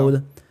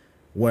mode,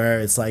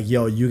 where it's like,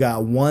 yo, you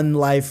got one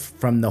life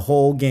from the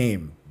whole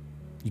game.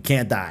 You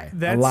can't die.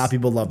 A lot of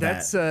people love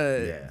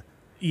that.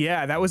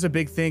 Yeah, that was a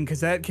big thing because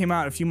that came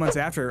out a few months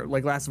after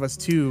like Last of Us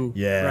 2.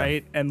 Yeah.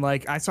 Right. And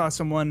like I saw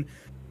someone,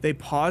 they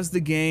paused the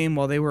game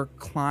while they were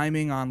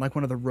climbing on like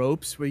one of the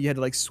ropes where you had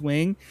to like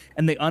swing,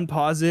 and they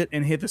unpause it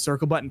and hit the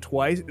circle button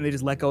twice, and they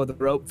just let go of the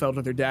rope, fell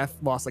to their death,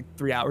 lost like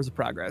 3 hours of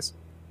progress.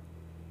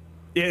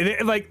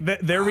 Yeah,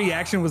 their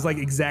reaction was like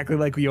exactly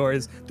like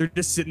yours. They're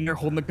just sitting there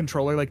holding the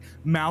controller, like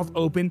mouth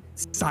open,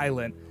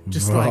 silent,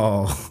 just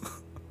like.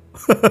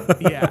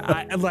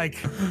 Yeah,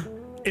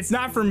 it's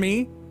not for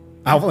me.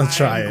 I want to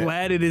try it. I'm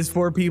glad it is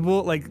for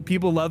people. Like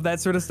people love that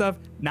sort of stuff.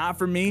 Not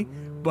for me,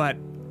 but.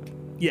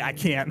 Yeah, I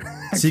can't.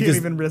 I can't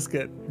even risk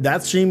it.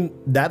 That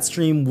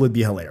stream would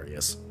be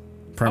hilarious.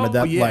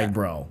 Permadeath, like,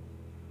 bro.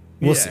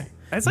 We'll see.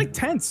 It's like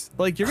tense.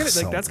 Like you're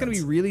gonna that's gonna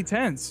be really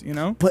tense,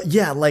 But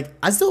yeah, like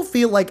I still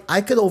feel like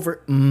I could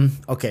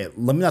okay,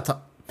 let me not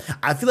talk.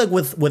 I feel like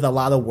with a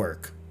lot of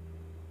work.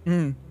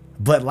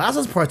 But Last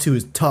of Us Part 2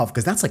 is tough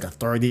because that's like a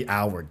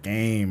 30-hour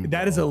game.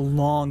 That is a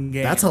long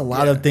game. That's a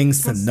lot of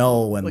things to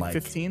know and like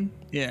 15.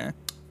 Yeah.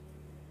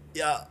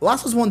 Yeah,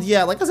 Last of Us 1.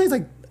 Yeah, like I say, it's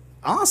like.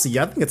 Honestly,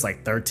 I think it's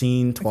like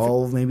 13,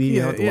 12 maybe,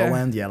 at the low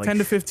end. Yeah, like 10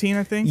 to 15,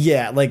 I think.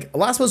 Yeah, like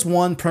Last of Us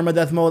 1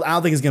 permadeath mode, I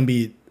don't think it's going to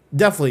be,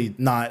 definitely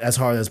not as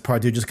hard as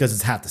Part 2 just because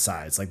it's half the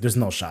size. Like, there's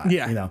no shot,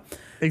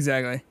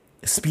 Exactly.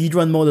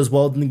 Speedrun mode as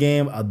well in the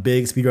game, a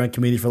big speedrun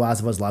community for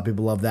Last of Us. A lot of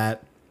people love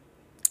that.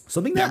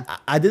 Something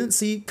that I didn't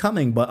see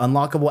coming, but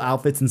unlockable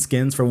outfits and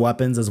skins for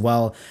weapons as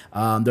well.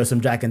 There's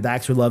some Jack and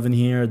Daxter love in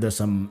here. There's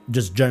some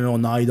just general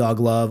Naughty Dog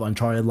love,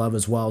 Uncharted love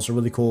as well. So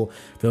really cool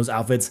for those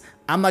outfits.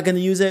 I'm not going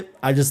to use it.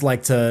 I just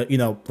like to,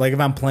 like if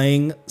I'm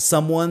playing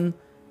someone,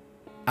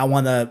 I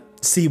want to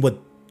see what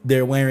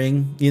they're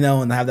wearing,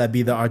 and have that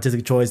be the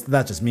artistic choice.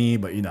 That's just me,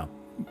 but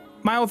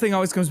My whole thing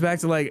always comes back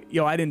to like,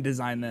 yo, I didn't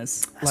design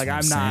this. That's like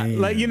I'm not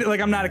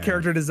I'm not a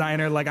character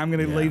designer. Like I'm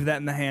going to leave that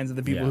in the hands of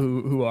the people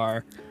who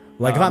are.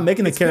 Like if I'm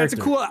making a character,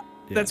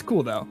 that's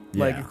cool though.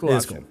 Like a cool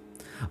option. Cool.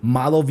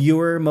 Model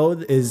viewer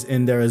mode is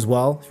in there as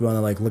well. If you want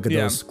to like look at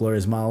those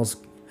glorious models,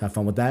 have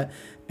fun with that.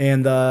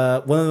 And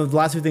one of the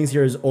last few things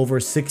here is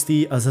over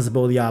 60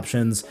 accessibility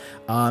options,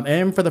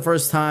 and for the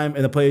first time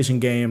in the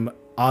PlayStation game,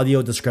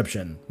 audio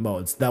description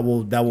modes that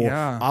will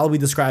audibly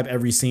describe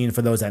every scene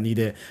for those that need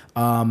it.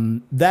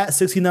 That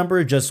 60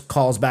 number just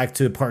calls back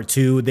to part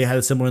 2. They had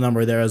a similar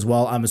number there as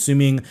well. I'm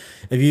assuming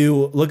if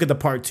you look at the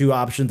part 2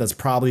 options, that's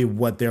probably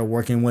what they're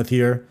working with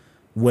here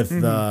with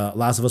the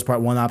Last of Us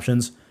Part 1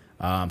 options.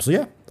 So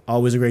yeah,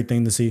 always a great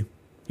thing to see.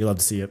 You love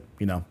to see it,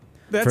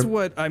 That's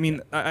what I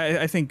mean.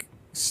 I think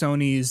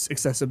Sony's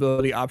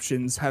accessibility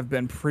options have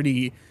been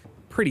pretty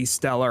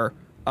stellar.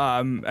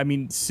 I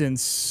mean,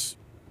 since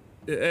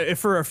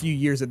for a few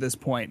years at this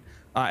point,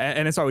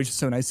 and it's always just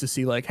so nice to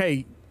see like,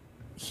 hey,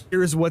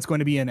 here's what's going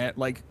to be in it,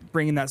 like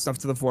bringing that stuff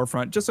to the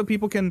forefront just so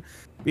people can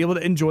be able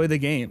to enjoy the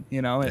game,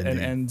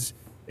 and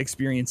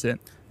experience it.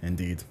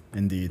 Indeed.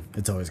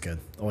 It's always good,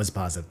 always a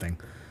positive thing.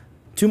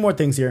 2 more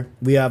things here.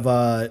 We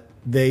have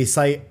they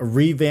cite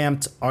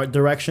revamped art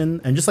direction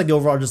and just like the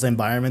overall just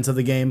environments of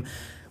the game.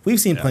 We've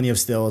seen plenty of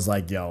stills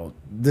like, yo,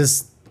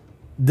 this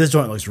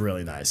joint looks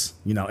really nice.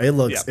 It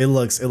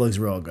looks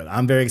real good.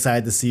 I'm very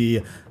excited to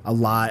see a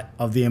lot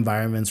of the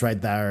environments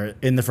right there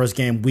in the first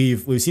game.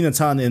 We've seen a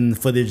ton in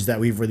footage that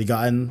we've really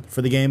gotten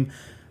for the game,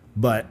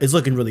 but it's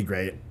looking really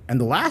great. And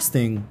the last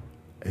thing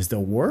is the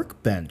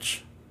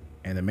workbench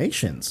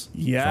animations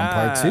from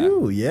part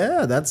 2.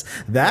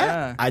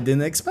 Yeah, I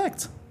didn't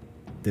expect.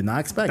 Did not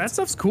expect. That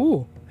stuff's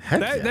cool.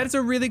 Heck That's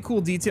a really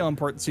cool detail in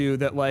part 2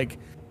 that like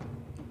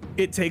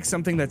it takes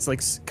something that's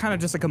like kind of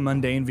just like a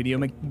mundane video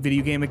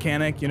game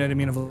mechanic, you know what I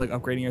mean, of like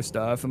upgrading your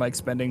stuff and like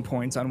spending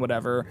points on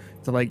whatever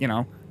to like,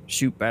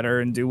 shoot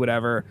better and do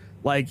whatever.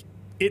 Like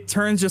it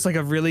turns just like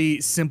a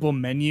really simple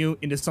menu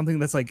into something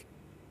that's like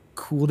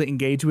cool to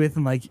engage with.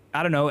 And like,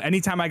 I don't know,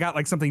 anytime I got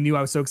like something new,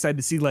 I was so excited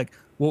to see like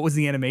what was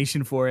the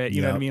animation for it.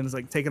 You know what I mean? It was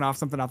like taking off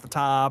something off the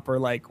top or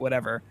like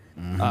whatever.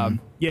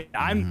 Yeah,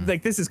 I'm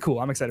like, this is cool.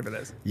 I'm excited for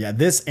this. Yeah,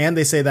 this, and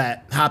they say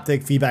that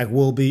haptic feedback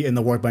will be in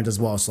the workbench as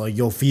well. So like,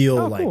 you'll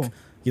feel like, cool.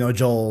 you know,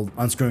 Joel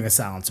unscrewing a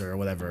silencer or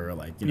whatever, or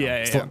like, you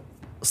know,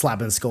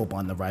 slapping a scope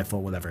on the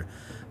rifle, whatever.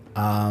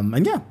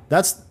 And yeah,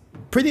 that's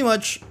pretty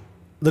much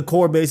the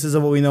core basis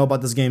of what we know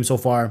about this game so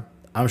far.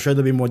 I'm sure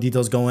there'll be more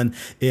details going.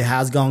 It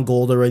has gone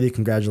gold already.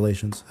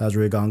 Congratulations. Has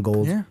already gone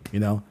gold. Yeah. You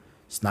know,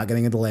 it's not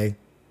getting a delay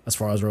as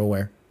far as we're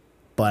aware.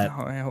 But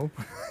Oh, I hope.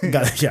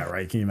 yeah,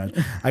 right. Can you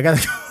imagine? I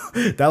gotta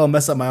go. That'll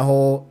mess up my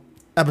whole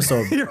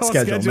episode Your whole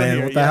schedule, man.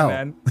 here. What the Yeah, hell?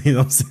 man. You know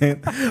what I'm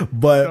saying?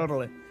 But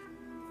Totally.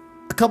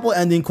 a couple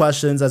ending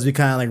questions as we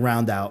kind of like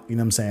round out. You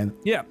know what I'm saying?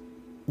 Yeah.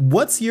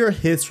 What's your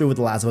history with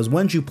The Last of Us?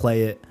 When did you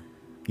play it?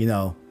 You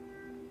know,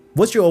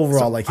 what's your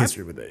overall like I-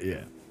 history with it?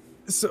 Yeah.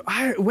 So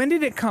when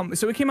did it come?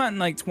 So it came out in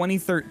like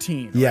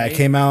 2013. Yeah, right? it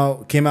came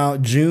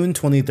out June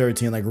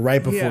 2013, like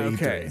right before Yeah, E3.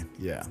 okay.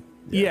 Yeah.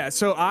 Yeah.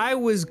 So I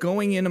was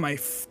going into my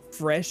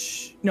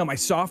my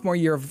sophomore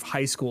year of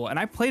high school, and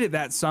I played it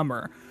that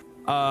summer.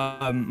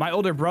 My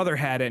older brother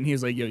had it, and he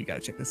was like, "Yo, you gotta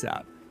check this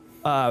out."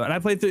 And I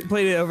played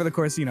it over the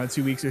course,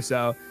 2 weeks or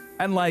so,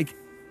 and like,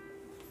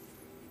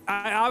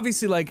 I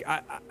obviously like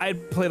I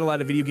played a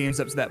lot of video games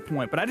up to that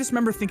point, but I just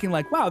remember thinking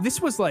like, wow, this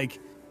was like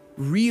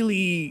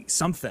really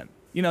something.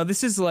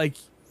 This is like,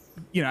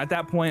 at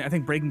that point, I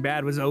think Breaking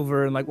Bad was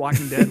over and like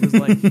Walking Dead was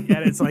like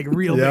at its like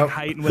real Yep. big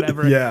height and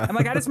whatever. Yeah. And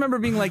like, I just remember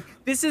being like,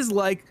 this is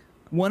like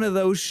one of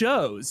those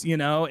shows,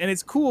 and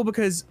it's cool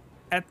because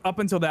up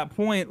until that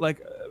point,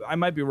 like I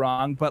might be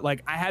wrong, but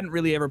like I hadn't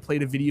really ever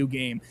played a video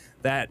game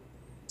that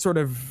sort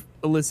of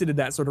elicited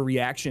that sort of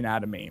reaction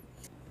out of me.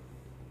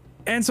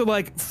 And so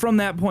like from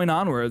that point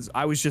onwards,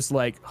 I was just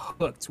like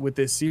hooked with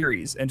this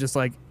series and just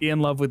like in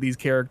love with these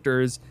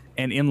characters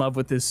and in love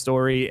with this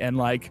story. And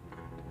like,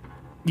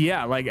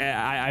 yeah, like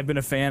I've been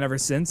a fan ever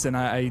since, and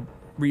I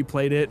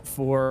replayed it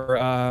for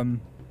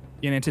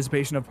in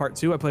anticipation of part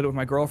 2. I played it with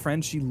my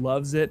girlfriend. She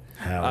loves it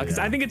because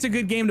I think it's a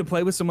good game to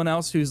play with someone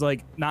else who's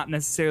like not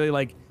necessarily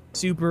like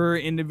super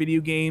into video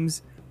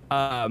games,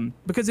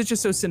 because it's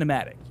just so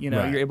cinematic.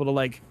 Right. You're able to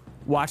like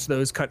watch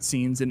those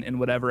cutscenes and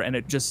whatever, and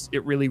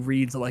it really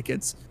reads like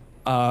it's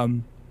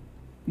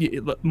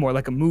more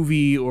like a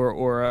movie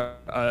or a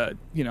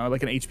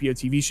like an HBO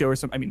TV show or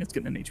something. I mean, it's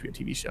getting an HBO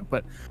TV show,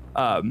 but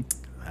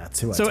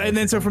That's who I so totally and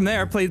then so forgot. from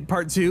there I played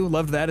part 2,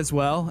 loved that as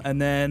well,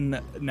 and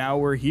then now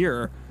we're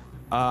here.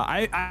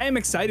 I am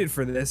excited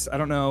for this. I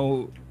don't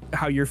know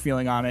how you're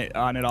feeling on it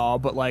all,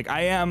 but like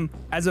I am,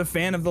 as a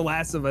fan of The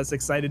Last of Us,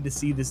 excited to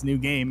see this new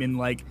game in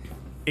like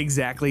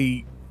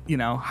exactly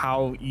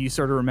how you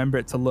sort of remember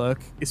it to look,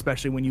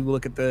 especially when you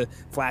look at the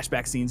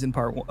flashback scenes in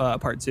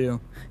part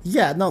 2.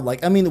 Yeah, no,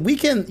 like, I mean, we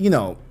can,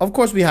 of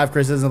course we have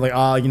criticism, like,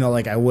 oh,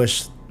 like, I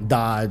wish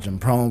Dodge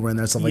and Prone were in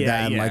there, stuff like Yeah,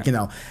 that. And, yeah.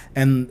 like,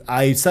 and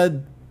I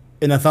said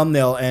in a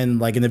thumbnail and,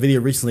 like, in a video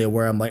recently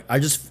where I'm like,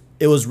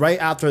 it was right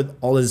after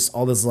all this,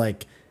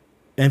 like,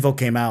 info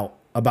came out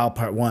about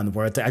part 1,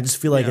 where I just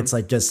feel like Yeah. it's,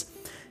 like,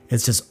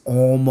 it's just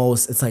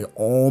almost, it's, like,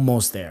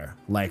 almost there,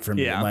 like, for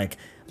me. Yeah.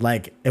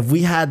 Like, if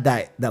we had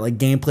that, like,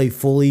 gameplay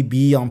fully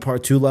be on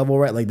part 2 level,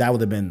 right, like, that would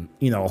have been,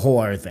 a whole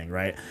other thing,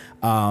 right?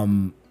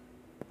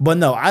 But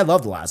no, I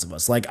love The Last of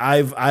Us. Like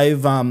I've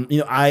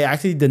I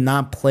actually did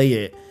not play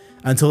it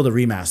until the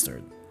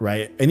remastered,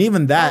 right? And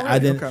even that I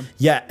didn't. Okay.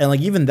 Yeah, and like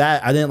even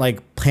that I didn't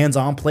like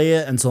hands-on play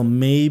it until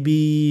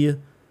maybe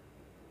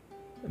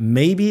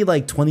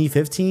like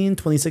 2015,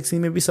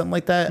 2016, maybe something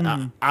like that.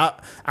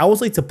 I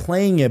was late to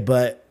playing it,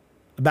 but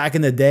back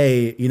in the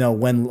day,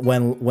 when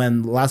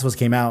The Last of Us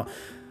came out,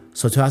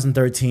 so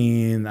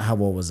 2013. How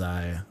old was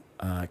I?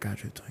 I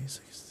graduated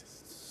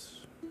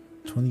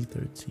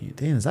 2013.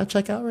 Damn, does that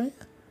check out right?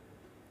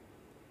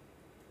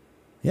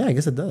 Yeah, I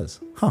guess it does.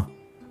 Huh.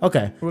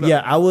 Okay. What up?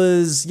 Yeah, I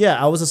was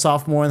a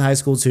sophomore in high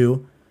school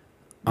too.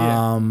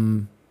 Yeah.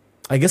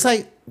 I guess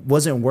I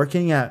wasn't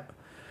working yet.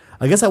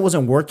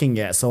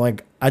 So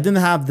like I didn't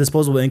have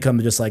disposable income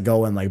to just like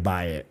go and like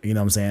buy it. You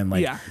know what I'm saying?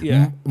 Like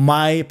Yeah.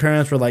 My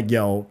parents were like,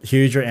 "Yo,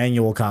 here's your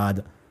annual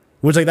COD."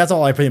 Which like that's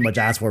all I pretty much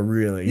asked for,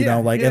 really. You Yeah,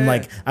 know, like yeah, and yeah.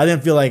 like I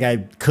didn't feel like I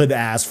could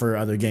ask for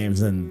other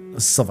games and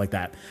stuff like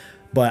that.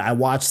 But I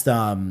watched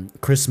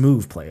Chris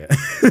Smoove play it.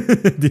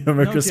 Do you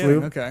remember No Chris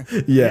kidding. Smoove?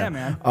 Okay. Yeah. Yeah,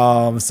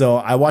 man. So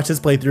I watched his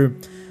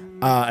playthrough,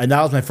 and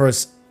that was my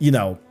first,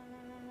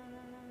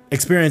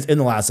 experience in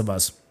The Last of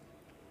Us.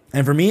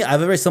 And for me, I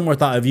have a very similar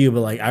thought of you,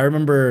 but like I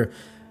remember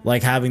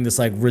like having this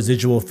like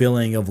residual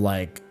feeling of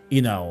like,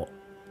 I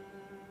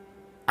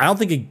don't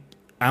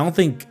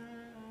think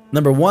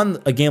number one,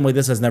 a game like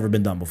this has never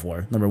been done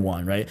before. Number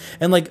one, right?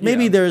 And like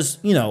maybe Yeah. there's,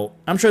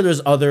 I'm sure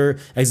there's other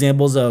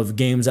examples of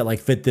games that like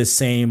fit this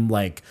same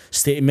like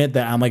statement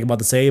that I'm like about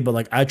to say, but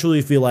like I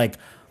truly feel like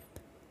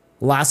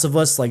Last of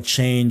Us like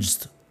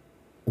changed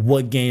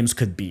what games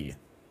could be.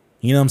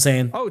 You know what I'm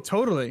saying? Oh,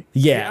 totally.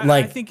 Yeah, I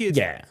like, think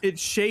yeah. it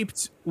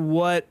shaped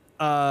what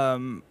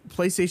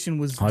PlayStation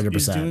was is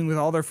 100%. doing with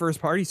all their first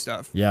party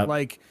stuff. Yep.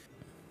 Like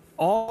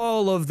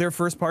all of their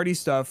first party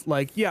stuff,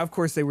 like, yeah, of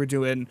course they were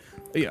doing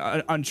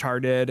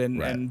Uncharted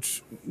and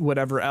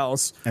whatever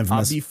else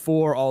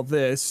before all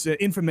this.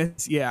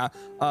 Infamous, yeah.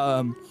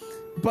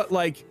 But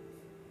like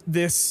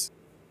this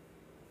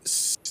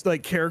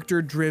like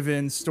character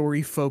driven,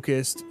 story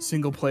focused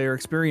single player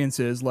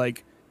experiences,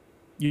 like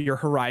your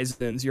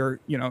Horizons, your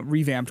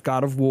revamped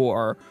God of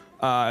War,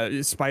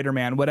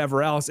 Spider-Man,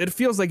 whatever else, it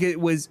feels like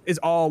is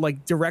all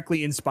like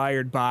directly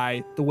inspired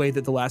by the way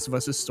that The Last of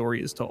Us's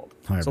story is told.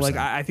 100%. So like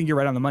I think you're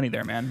right on the money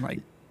there, man. Like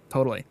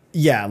totally.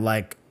 Yeah,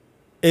 like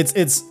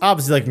it's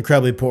obviously like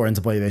incredibly important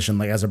to PlayStation,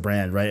 like as a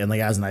brand, right? And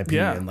like as an IP.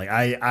 Yeah. And like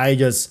I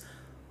just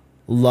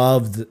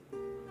loved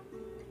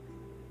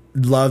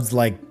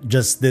like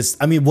just this.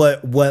 I mean,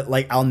 what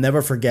like I'll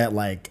never forget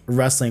like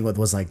wrestling with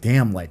was like,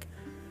 damn, like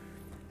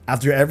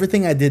after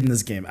everything I did in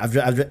this game,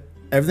 after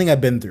everything I've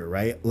been through,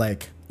 right?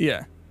 Like,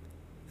 yeah,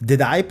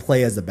 did I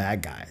play as a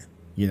bad guy?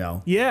 You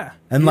know? Yeah.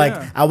 And like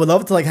I would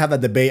love to like have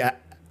that debate at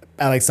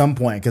like some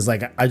point, because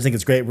like I just think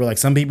it's great where like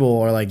some people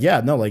are like,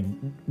 yeah, no, like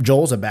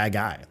Joel's a bad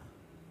guy.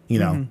 You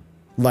know,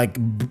 like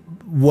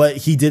what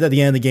he did at the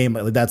end of the game,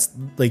 like that's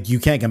like you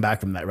can't come back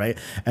from that, right?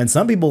 And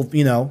some people,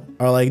 you know,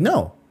 are like,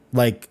 no,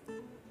 like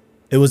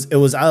it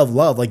was out of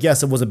love. Like,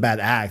 yes, it was a bad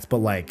act, but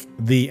like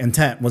the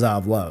intent was out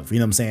of love. You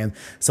know what I'm saying?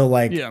 So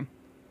like, yeah,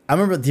 I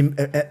remember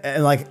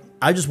and like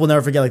I just will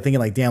never forget like thinking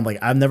like, damn, like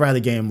I've never had a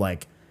game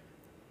like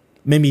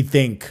made me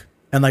think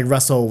and like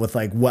wrestle with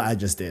like what I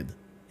just did.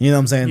 You know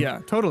what I'm saying? Yeah,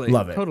 totally.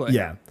 Love it. Totally.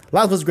 Yeah,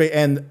 Last was great,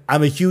 and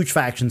I'm a huge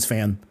Factions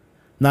fan.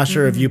 Not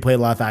sure if you played a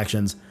lot of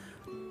Factions.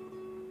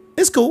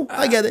 It's cool.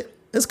 I get it.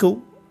 It's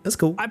cool. It's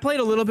cool. I played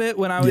a little bit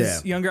when I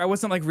was younger. I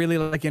wasn't like really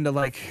like into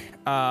like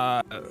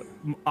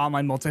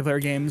online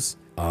multiplayer games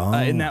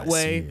in that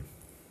way.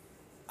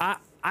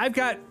 I've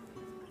got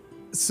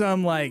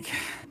some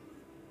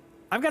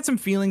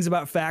feelings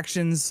about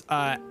Factions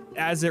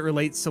as it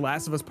relates to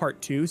Last of Us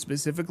Part 2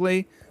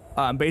 specifically,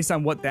 based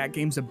on what that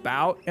game's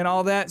about and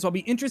all that. So I'll be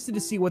interested to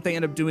see what they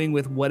end up doing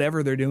with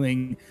whatever they're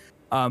doing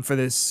for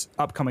this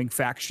upcoming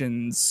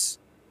Factions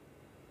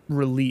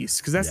release,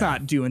 because that's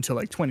not due until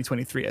like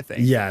 2023, I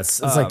think.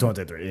 Yes, it's like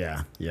 2023.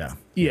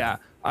 Yeah.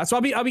 So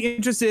I'll be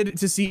interested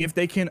to see if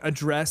they can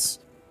address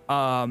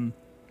the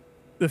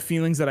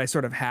feelings that I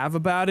sort of have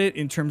about it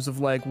in terms of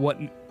like what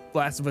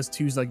Last of Us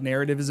 2's like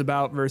narrative is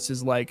about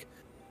versus like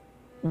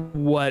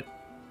what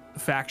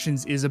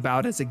Factions is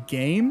about as a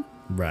game.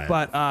 Right.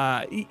 But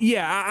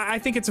I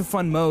think it's a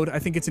fun mode. I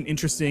think it's an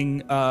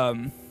interesting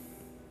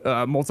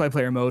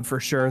multiplayer mode for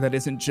sure that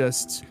isn't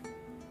just,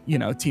 you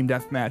know, team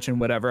deathmatch and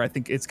whatever. I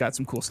think it's got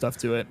some cool stuff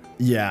to it.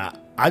 Yeah,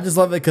 I just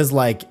love it because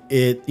like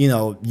it, you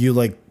know, you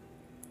like,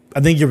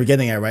 I think you were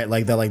getting it right,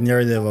 like the like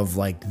narrative of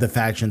like the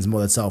Factions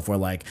mode itself, where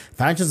like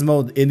Factions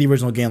mode in the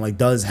original game like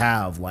does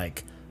have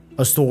like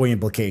a story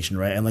implication,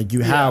 right? And like you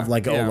have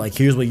like oh, like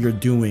here's what you're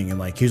doing and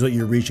like here's what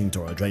you're reaching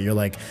towards, right? You're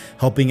like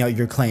helping out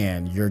your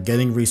clan, you're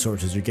getting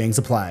resources, you're getting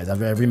supplies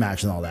after every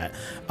match and all that.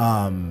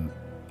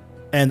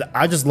 And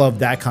I just love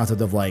that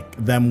concept of like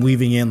them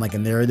weaving in like a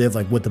narrative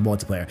like with the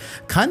multiplayer,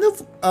 kind of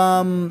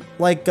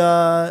like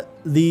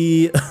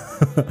the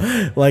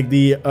like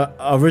the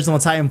original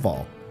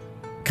Titanfall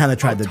kind of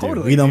tried to do.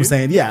 You know what I'm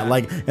saying? Yeah,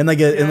 like in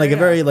like a a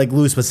very like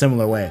loose but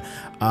similar way.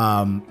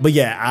 But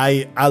yeah,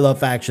 I love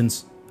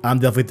Factions. I'm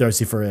definitely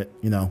thirsty for it.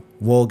 You know,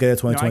 we'll get it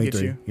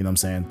 2023. You know what I'm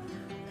saying?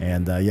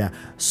 And yeah.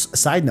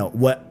 Side note,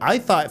 what I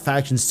thought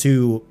Factions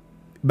 2.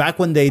 Back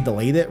when they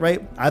delayed it,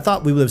 right? I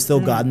thought we would have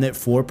still gotten it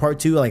for part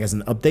 2, like as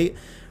an update.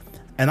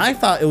 And I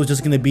thought it was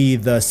just going to be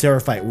the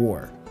Seraphite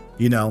War,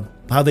 you know,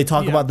 how they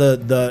talk about the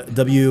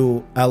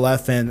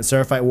WLF and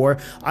Seraphite War.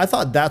 I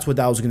thought that's what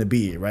that was going to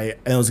be, right?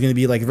 And it was going to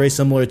be like very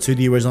similar to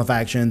the original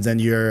Factions,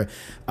 and you're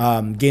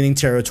gaining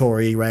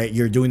territory, right?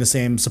 You're doing the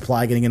same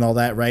supply getting and all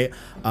that, right?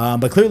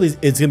 But clearly it's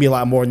going to be a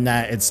lot more than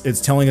that. It's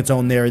telling its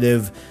own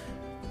narrative,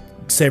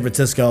 San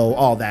Francisco,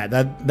 all that.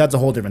 That's a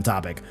whole different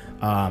topic.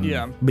 But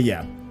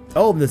yeah.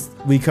 Oh,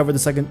 we covered the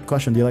second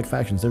question. Do you like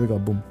Factions? There we go.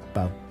 Boom.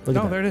 Bow. Look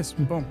at that. There it is.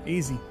 Boom.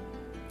 Easy.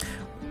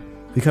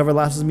 We covered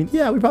Last of Us.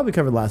 Yeah, we probably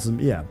covered Last of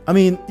Us. Yeah. I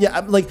mean,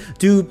 yeah, like,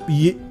 do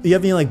you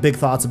have any like big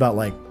thoughts about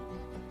like,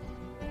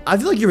 I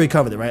feel like you already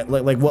covered it, right?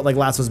 Like what like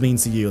Last of Us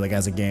means to you, like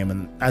as a game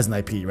and as an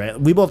IP, right?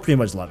 We both pretty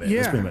much love it. Yeah.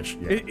 It's pretty much,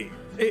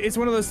 it's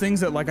one of those things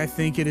that like I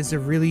think it is a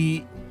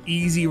really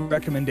easy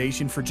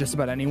recommendation for just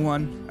about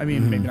anyone. I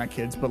mean, maybe not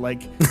kids, but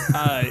like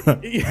like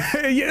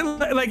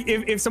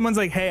if someone's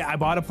like, hey, I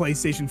bought a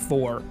PlayStation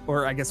 4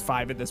 or I guess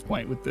 5 at this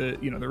point with the,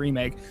 you know, the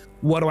remake,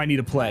 what do I need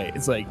to play?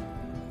 It's like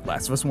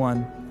Last of Us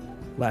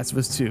 1, Last of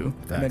Us 2,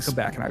 and then come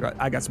back and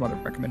I got some other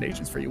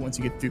recommendations for you once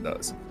you get through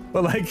those.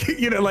 But like,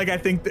 you know, like I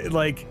think that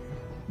like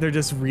they're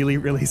just really,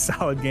 really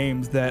solid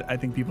games that I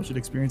think people should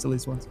experience at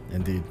least once.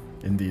 Indeed.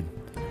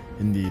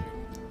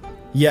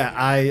 Yeah,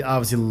 I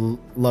obviously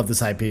love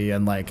this IP,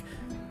 and like,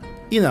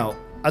 you know,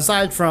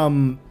 aside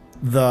from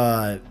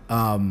the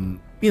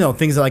you know,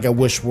 things that like I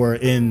wish were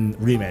in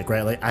remake,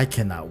 right? Like I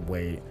cannot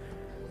wait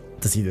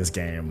to see this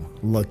game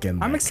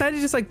looking. I'm excited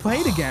to just like play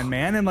it again,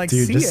 man, and like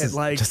dude, see it,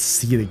 like just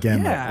see it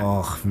again. Yeah. Like,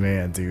 oh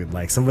man, dude,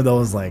 like some of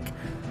those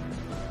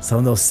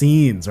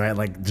scenes, right?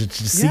 Like just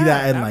see Yeah,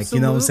 that and like, you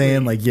know what I'm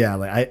saying? Like, yeah,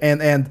 like I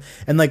and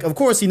like of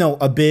course, you know,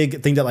 a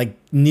big thing that like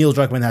Neil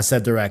Druckmann has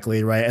said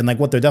directly, right? And like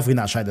what they're definitely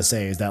not trying to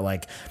say is that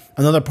like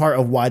another part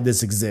of why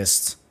this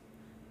exists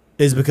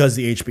is because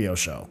the HBO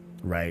show,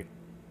 right?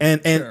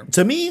 And Sure.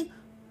 to me,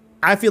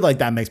 I feel like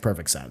that makes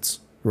perfect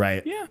sense,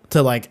 right? Yeah.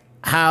 To like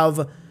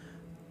have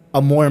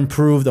a more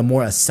improved, a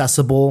more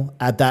accessible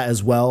at that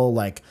as well,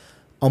 like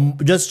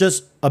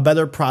just a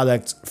better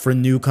product for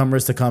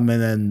newcomers to come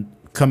in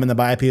to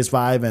buy a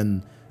PS5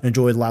 and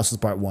enjoy The Last of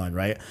Us Part 1,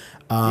 right?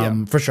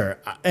 For sure.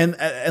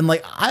 And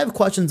like I have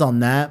questions on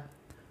that,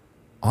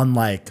 on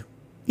like,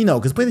 you know,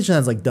 because PlayStation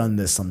has like done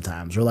this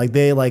sometimes, or like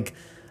they like,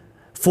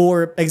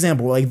 for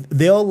example, like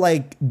they'll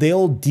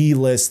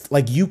delist,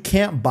 like you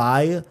can't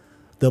buy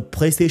the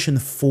PlayStation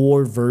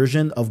 4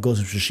 version of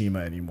Ghost of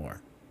Tsushima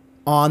anymore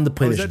on the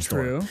PlayStation is that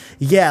Store. true?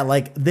 Yeah,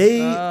 like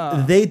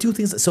they do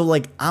things. So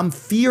like I'm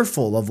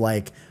fearful of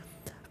like,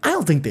 I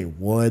don't think they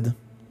would.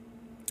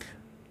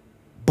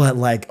 But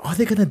like, are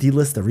they gonna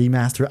delist the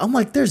remaster? I'm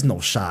like, there's no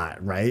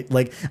shot, right?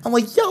 Like, I'm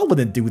like, y'all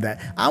wouldn't do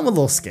that. I'm a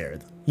little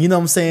scared. You know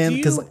what I'm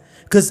saying?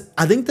 Because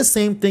I think the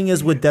same thing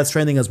is with Death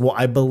Stranding as well.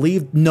 I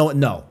believe no.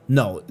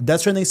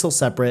 Death Stranding is still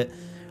separate.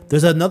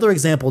 There's another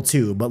example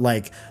too, but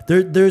like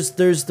there's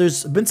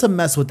been some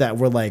mess with that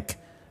where like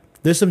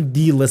there's some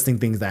delisting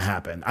things that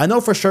happen. I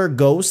know for sure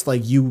Ghost,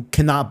 like you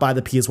cannot buy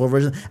the PS4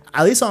 version,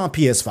 at least on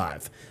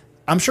PS5.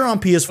 I'm sure on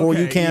PS4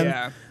 you can.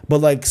 Yeah. But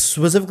like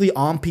specifically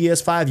on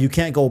PS5, you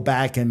can't go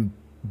back and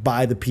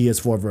buy the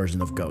PS4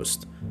 version of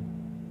Ghost.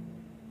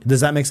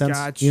 Does that make sense?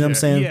 Gotcha. You know what I'm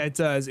saying? Yeah, it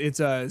does. It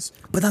does.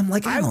 But I'm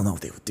like, I don't know if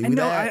they would do that.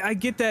 No, I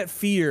get that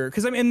fear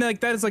because I mean,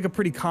 like that is like a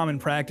pretty common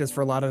practice for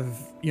a lot of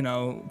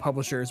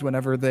publishers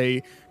whenever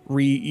they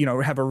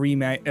have a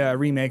remake or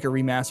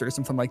remaster or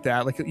something like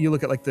that. Like you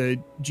look at like the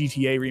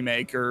GTA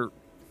remake or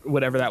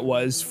whatever that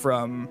was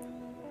from,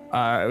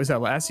 was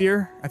that last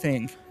year? I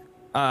think.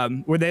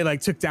 Where they like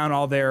took down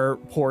all their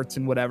ports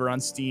and whatever on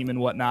Steam and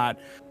whatnot.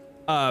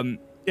 And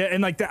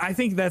like I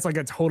think that's like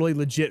a totally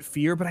legit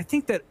fear, but I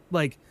think that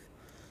like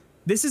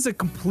this is a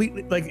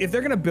completely, like if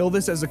they're gonna build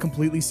this as a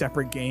completely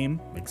separate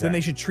game, then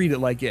they should treat it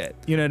like it.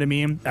 You know what I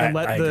mean? And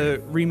let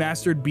the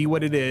remastered be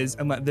what it is,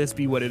 and let this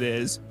be what it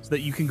is, so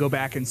that you can go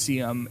back and see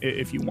them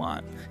if you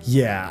want.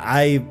 Yeah,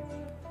 I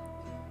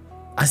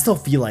still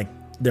feel like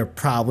they're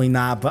probably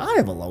not, but I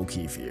have a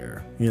low-key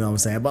fear. You know what I'm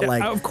saying? But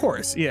like, of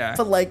course, yeah.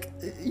 But like,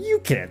 you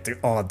can't do.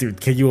 Oh,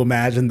 dude, can you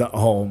imagine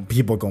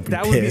people gonna be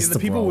pissed? The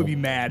people would be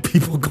mad.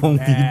 People gonna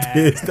be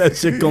pissed. That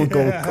shit gonna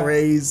go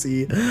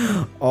crazy.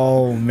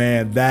 Oh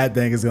man, that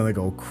thing is gonna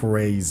go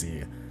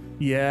crazy.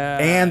 Yeah.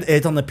 And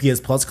it's on the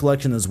PS Plus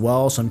collection as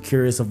well. So I'm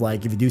curious of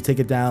like, if you do take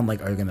it down,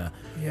 like, are you gonna?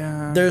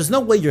 Yeah. There's no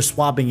way you're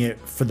swapping it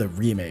for the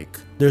remake.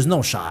 There's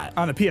no shot.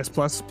 On a PS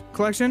Plus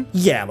collection?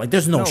 Yeah, like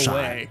there's no shot.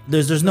 Way.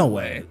 There's no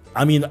way.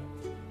 I mean,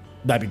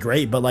 that'd be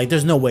great, but like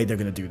there's no way they're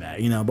gonna do that,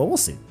 but we'll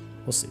see.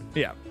 We'll see.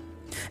 Yeah.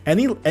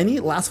 Any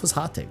Last of Us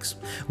hot takes?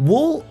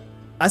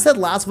 I said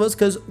Last of Us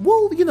because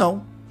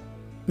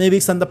maybe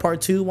extend the part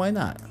 2. Why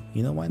not?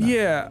 Why not?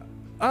 Yeah.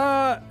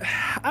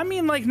 I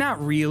mean, like,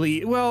 not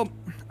really. Well,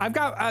 I've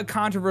got a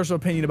controversial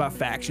opinion about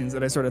factions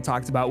that I sort of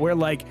talked about, where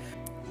like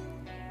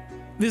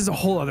this is a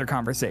whole other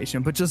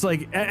conversation, but just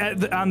like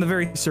on the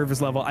very surface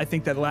level, I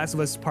think that Last of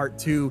Us Part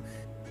 2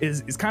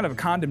 is kind of a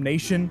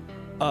condemnation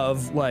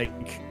of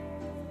like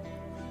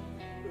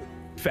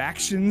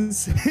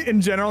factions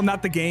in general,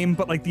 not the game,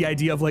 but like the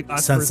idea of like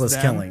us senseless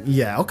versus them. Killing.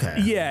 Yeah, okay.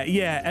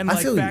 Yeah, and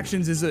like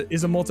factions is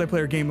a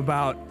multiplayer game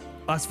about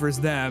us versus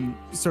them,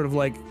 sort of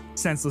like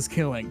senseless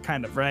killing,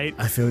 kind of, right?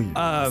 I feel you.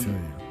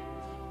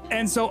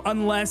 And so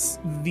unless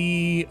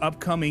the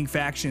upcoming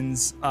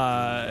factions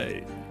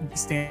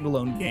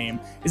standalone game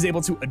is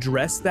able to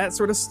address that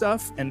sort of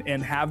stuff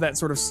and have that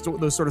sort of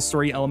those sort of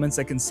story elements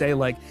that can say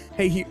like,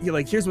 hey,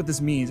 here's what this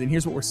means and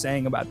here's what we're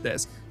saying about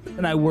this,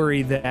 then I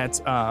worry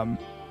that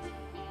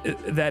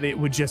that it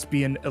would just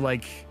be then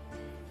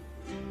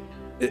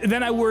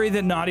I worry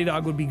that Naughty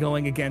Dog would be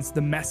going against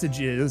the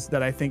messages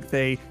that I think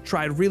they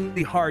tried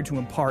really hard to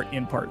impart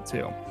in Part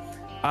 2.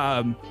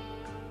 I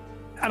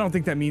don't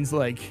think that means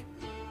like,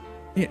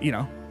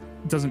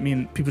 doesn't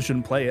mean people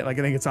shouldn't play it. Like,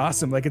 I think it's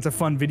awesome. Like, it's a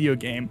fun video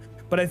game.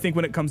 But I think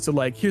when it comes to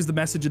like, here's the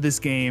message of this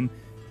game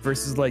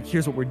versus like,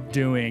 here's what we're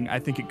doing, I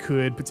think it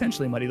could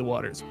potentially muddy the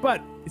waters.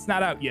 But it's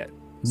not out yet.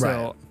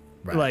 So,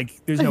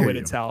 like, there's no way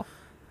to tell.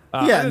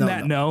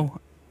 Yeah, no.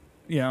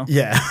 Yeah.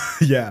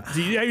 Yeah.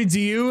 Do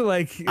you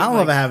like? I don't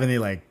know if I have any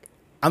like.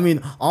 I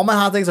mean, all my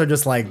hot takes are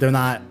just like they're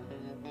not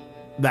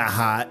that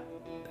hot.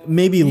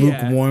 Maybe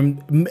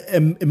lukewarm.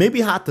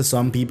 Maybe hot to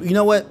some people. You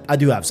know what? I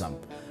do have some,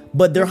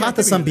 but they're hot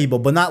to some people,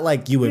 but not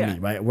like you and me,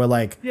 right? We're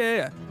like,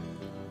 yeah.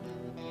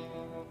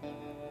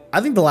 I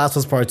think The Last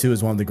of Us Part 2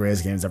 is one of the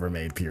greatest games ever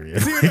made,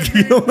 period. Like,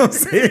 you know what I'm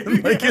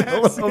saying? Like, you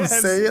know what I'm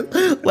saying?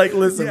 Like,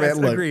 listen, man,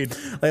 look. Agreed.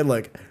 Like,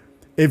 look,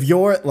 if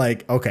you're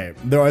like, okay,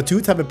 there are two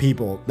type of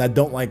people that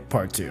don't like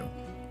Part 2.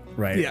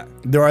 right? Yeah.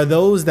 There are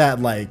those that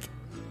like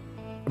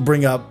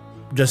bring up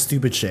just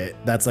stupid shit.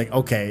 That's like,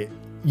 okay,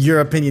 your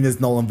opinion is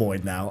null and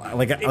void now.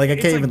 Like I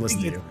can't even listen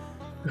to you.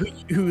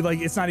 Who like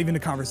it's not even a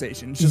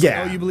conversation. It's just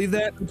Yeah. like, oh, you believe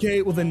that?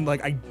 Okay, well then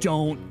like I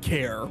don't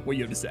care what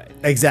you have to say.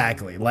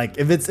 Exactly. Like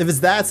if it's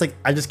that, it's like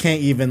I just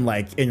can't even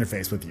like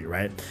interface with you,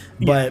 right?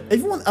 But if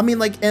you want, I mean,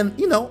 like, and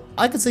you know,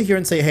 I could sit here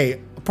and say, hey,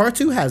 part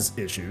 2 has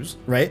issues,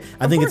 right?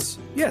 I think it's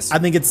yes. I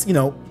think it's, you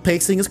know,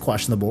 pacing is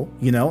questionable.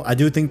 You know, I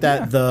do think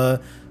that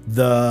the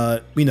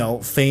you know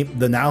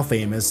the now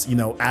famous, you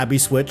know, Abby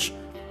switch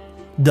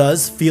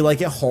does feel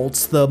like it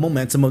halts the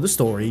momentum of the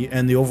story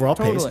and the overall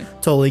pace.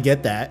 Totally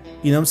get that.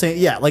 You know what I'm saying?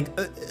 Yeah, like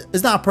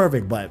it's not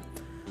perfect, but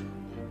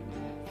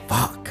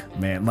fuck,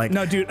 man. Like,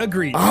 no, dude,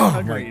 agreed. Oh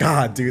agreed. my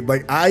god, dude.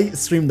 Like I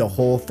streamed the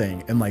whole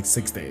thing in like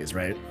 6 days,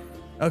 right?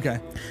 Okay.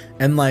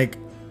 And like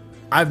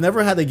I've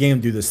never had a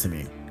game do this to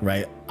me,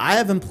 right? I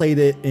haven't played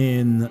it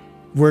in,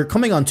 we're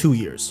coming on 2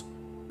 years.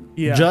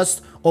 Yeah.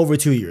 Just over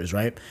 2 years,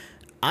 right?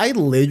 I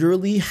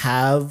literally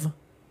have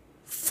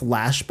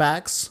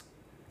flashbacks,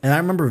 and I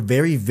remember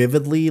very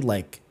vividly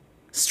like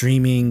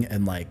streaming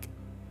and like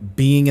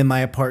being in my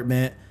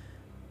apartment,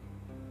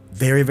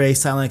 very, very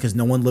silent because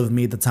no one lived with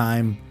me at the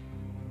time.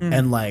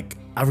 And like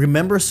I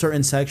remember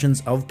certain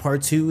sections of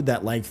part 2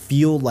 that like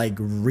feel like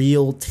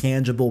real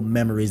tangible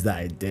memories that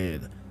I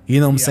did. You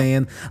know what I'm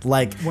saying?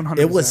 Like 100%.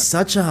 It was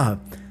such a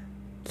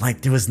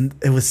like it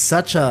was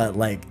such a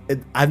like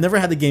I've never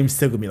had the game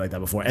stick with me like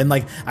that before. And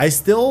like I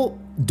still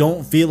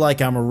don't feel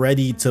like I'm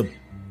ready to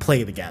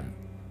play it again.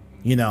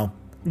 You know?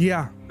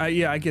 Yeah.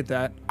 I get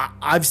that.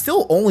 I've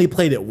still only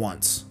played it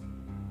once.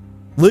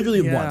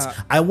 Literally Yeah. once.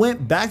 I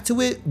went back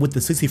to it with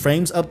the 60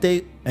 frames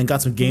update and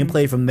got some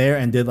gameplay from there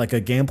and did like a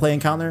gameplay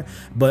encounter.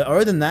 But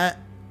other than that,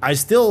 I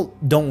still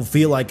don't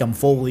feel like I'm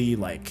fully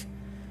like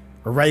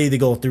ready to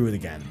go through it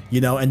again.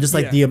 You know? And just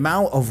like the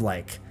amount of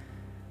like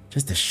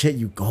just the shit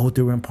you go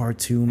through in part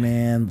 2,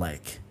 man.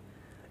 Like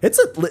it's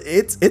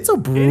a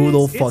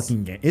brutal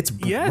fucking game. It's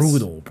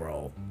brutal,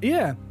 bro.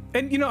 Yeah.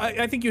 And you know,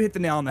 I think you hit the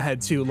nail on the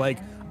head too. Like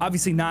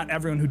obviously not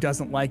everyone who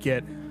doesn't like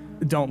it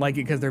don't like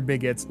it because they're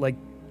bigots. Like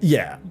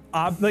yeah,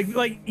 like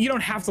you don't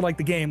have to like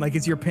the game. Like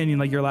it's your opinion.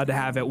 Like you're allowed to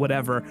have it,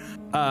 whatever.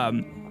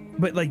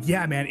 But like,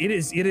 yeah, man, it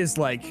is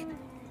like,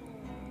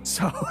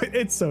 so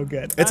it's so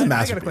good. It's a I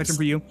masterpiece. got a question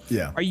for you.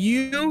 Yeah. Are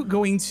you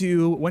going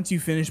to, once you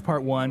finish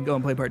part 1, go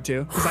and play part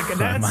 2? Because like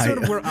that's sort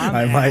of where I'm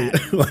I at. might.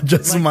 I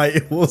just Like,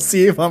 might. We'll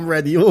see if I'm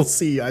ready. We'll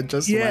see. I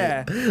just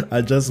Yeah. might.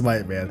 I just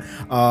might, man.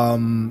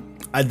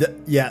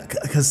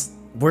 Because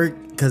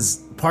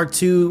part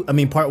 2, I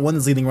mean, part 1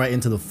 is leading right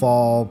into the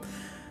fall.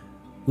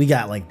 We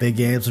got like big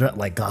games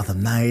like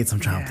Gotham Knights.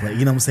 I'm trying to play, you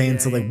know what I'm saying?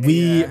 So like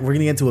we're gonna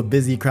get into a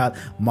busy crowd.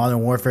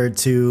 Modern Warfare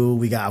 2.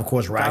 We got of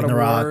course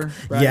Ragnarok.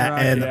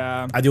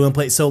 I do want to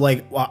play. So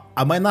like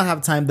I might not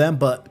have time then,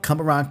 but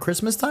come around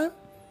Christmas time,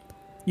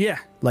 Yeah.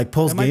 like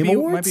post Game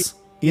Awards,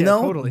 you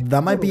know, totally,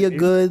 that might be a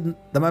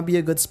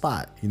good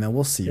spot. You know,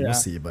 we'll see, we'll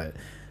see. But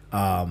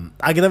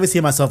I can never see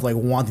myself like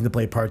wanting to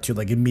play part 2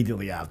 like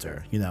immediately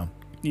after. You know,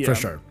 for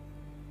sure.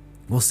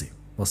 We'll see.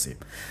 We'll see.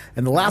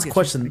 And the last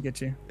question,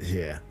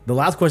 the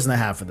last question I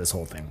have for this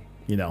whole thing,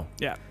 you know,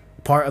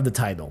 part of the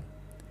title.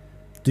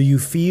 Do you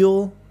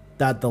feel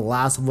that The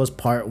Last of Us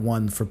Part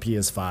 1 for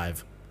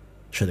PS5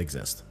 should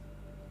exist?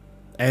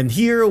 And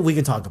here we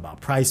can talk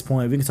about price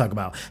point. We can talk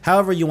about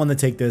however you want to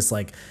take this.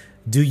 Like,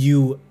 do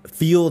you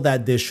feel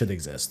that this should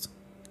exist?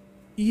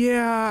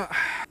 Yeah.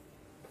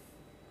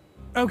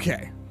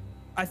 Okay.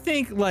 I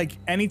think like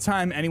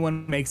anytime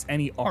anyone makes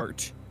any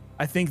art,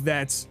 I think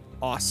that's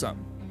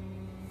awesome.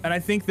 And I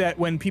think that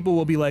when people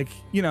will be like,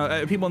 you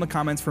know, people in the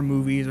comments for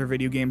movies or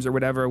video games or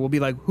whatever will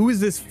be like, who is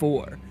this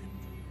for?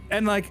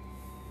 And like,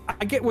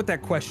 I get what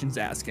that question's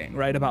asking,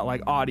 right? About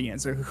like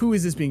audience or who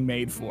is this being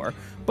made for?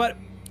 But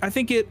I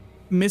think it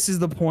misses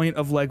the point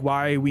of like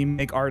why we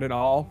make art at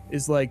all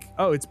is like,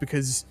 oh, it's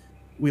because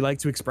we like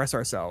to express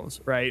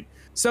ourselves, right?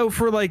 So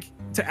for like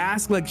to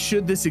ask like,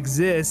 should this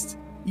exist?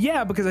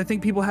 Yeah, because I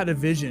think people had a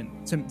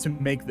vision to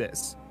make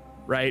this,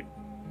 right?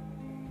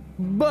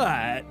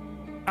 But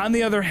on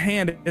the other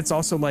hand, it's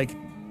also like,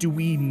 do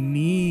we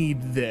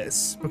need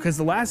this? Because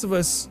The Last of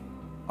Us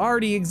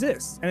already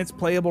exists and it's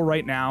playable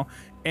right now.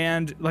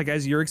 And like,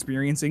 as you're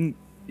experiencing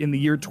in the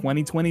year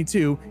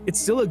 2022, it's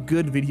still a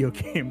good video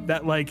game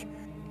that like,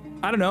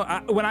 I don't know.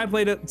 When I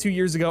played it 2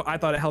 years ago, I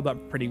thought it held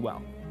up pretty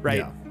well, right?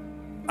 Yeah.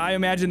 I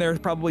imagine there's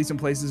probably some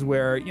places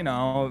where, you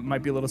know, it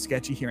might be a little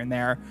sketchy here and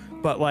there,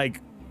 but like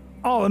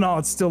all in all,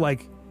 it's still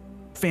like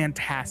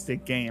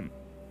fantastic game.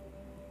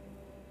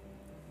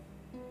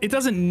 It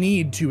doesn't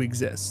need to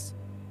exist.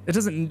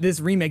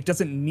 This remake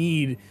doesn't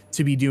need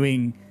to be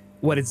doing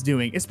what it's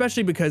doing,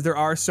 especially because there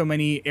are so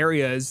many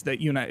areas that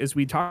you and I, as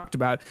we talked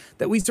about,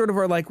 that we sort of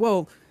are like,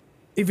 well,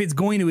 if it's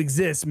going to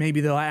exist,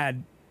 maybe they'll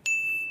add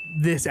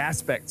this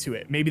aspect to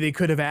it. Maybe they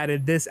could have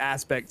added this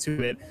aspect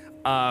to it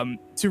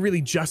to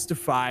really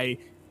justify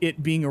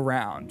it being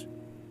around.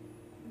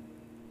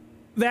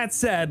 That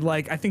said,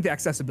 like, I think the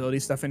accessibility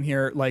stuff in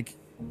here, like,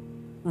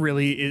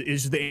 really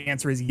is the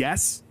answer is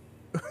yes.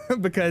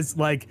 Because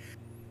like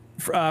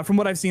from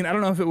what I've seen, I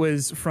don't know if it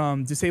was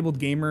from Disabled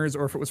Gamers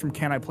or if it was from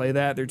Can I Play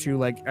That? They're two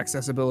like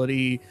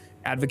accessibility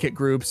advocate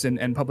groups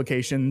and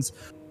publications.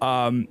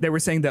 They were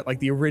saying that like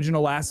the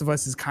original Last of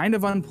Us is kind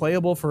of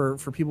unplayable for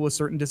people with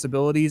certain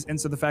disabilities, and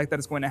so the fact that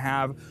it's going to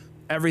have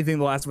everything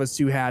The Last of Us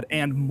 2 had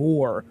and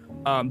more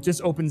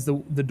just opens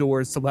the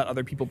doors to let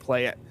other people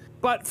play it.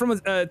 But from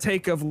a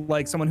take of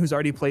like someone who's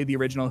already played the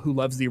original, who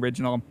loves the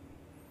original,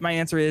 my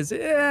answer is,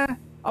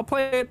 I'll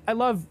play it. I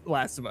love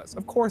Last of Us.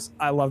 Of course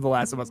I love The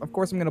Last of Us. Of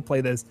course I'm going to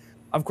play this.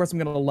 Of course I'm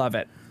going to love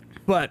it.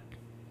 But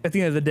at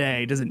the end of the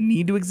day, does it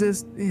need to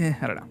exist? I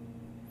don't know.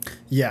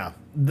 Yeah,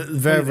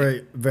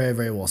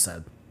 very well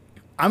said.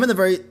 I'm in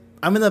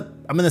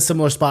a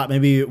similar spot,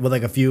 maybe with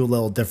like a few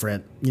little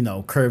different,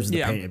 curves in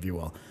the paint, if you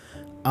will.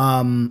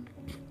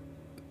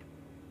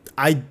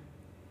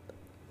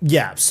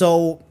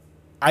 So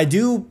I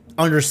do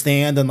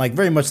understand and like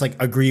very much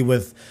like agree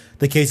with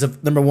the case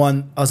of number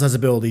one,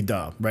 accessibility,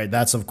 right?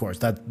 That's of course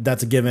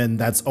that's a given.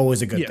 That's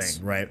always a good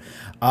thing, right?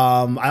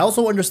 I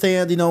also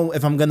understand,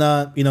 if I'm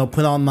gonna,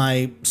 put on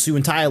my suit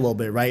and tie a little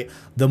bit, right?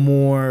 The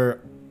more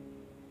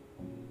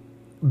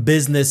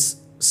business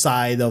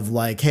side of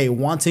like, hey,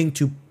 wanting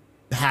to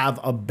have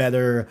a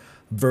better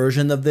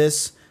version of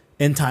this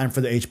in time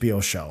for the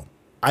HBO show.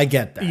 I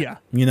get that. Yeah.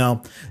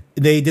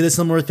 They did a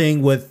similar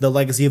thing with the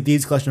Legacy of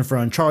Thieves collection for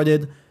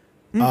Uncharted,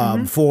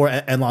 for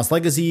and Lost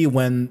Legacy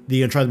when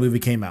the Uncharted movie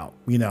came out.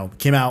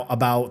 Came out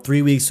about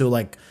 3 weeks, so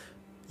like,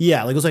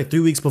 it was like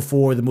 3 weeks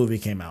before the movie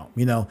came out.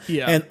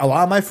 Yeah. And a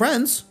lot of my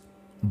friends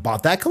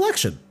bought that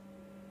collection.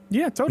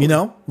 Yeah, totally.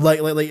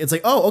 Like it's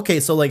like, oh, okay,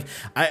 so like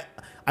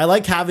I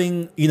like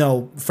having,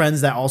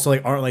 friends that also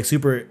like aren't like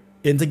super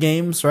into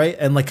games, right?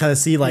 And like kind of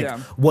see like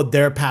what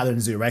their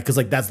patterns do, right? Because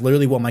like that's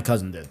literally what my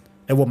cousin did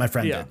and what my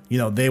friend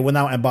did. They went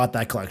out and bought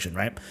that collection,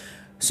 right?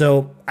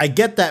 So I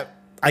get that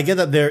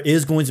there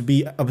is going to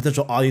be a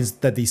potential audience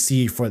that they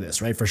see for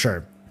this, right? For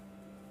sure.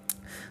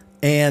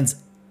 And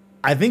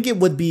I think it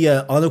would be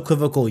an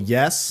unequivocal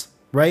yes,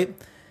 right?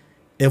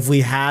 If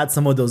we had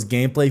some of those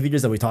gameplay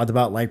features that we talked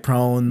about, like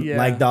prone,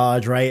 like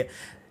dodge, right?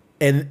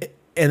 And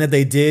if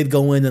they did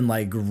go in and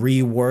like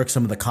rework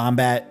some of the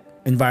combat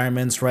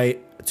environments,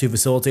 right, to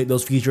facilitate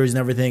those features and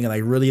everything, and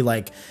like really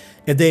like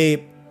if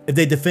they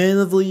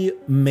definitively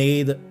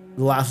made The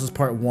Last of Us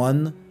Part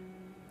 1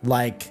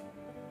 like,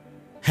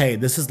 hey,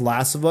 this is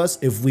Last of Us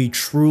if we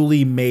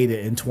truly made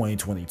it in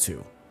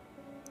 2022.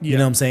 You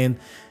know what I'm saying?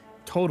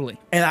 Totally.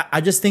 And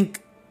I just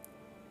think,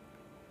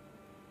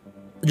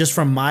 just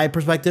from my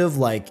perspective,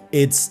 like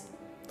it's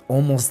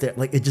almost there.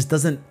 Like it just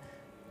doesn't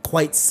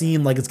quite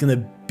seem like it's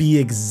gonna be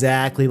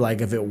exactly like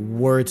if it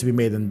were to be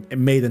made in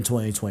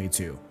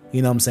 2022.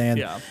 You know what I'm saying?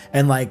 Yeah.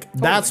 And like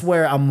that's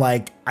where I'm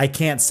like, I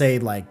can't say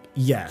like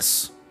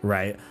yes,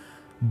 right?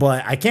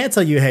 But I can't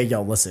tell you, hey,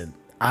 yo, listen,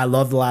 I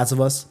love The Last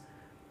of Us.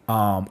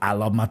 I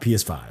love my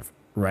PS5,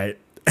 right?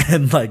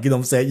 And like, you know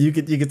what I'm saying? You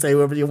can say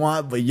whatever you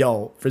want, but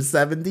yo, for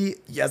 70,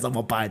 yes, I'm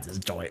gonna buy this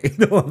joint. You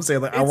know what I'm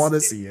saying? Like I want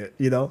to see it,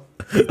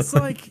 It's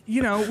like,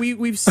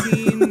 we've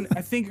seen,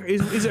 I think,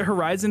 is it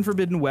Horizon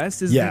Forbidden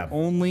West is the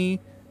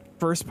only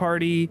first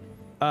party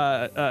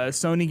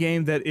Sony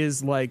game that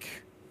is like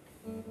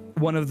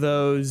one of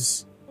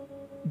those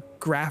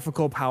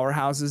graphical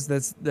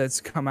powerhouses that's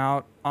come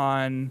out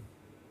on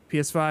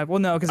PS5. Well,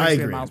 no, because I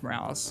agree. Miles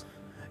Morales.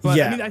 But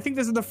I mean, I think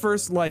this is the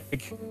first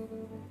like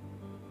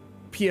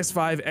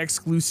PS5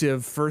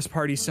 exclusive first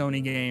party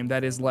Sony game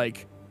that is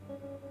like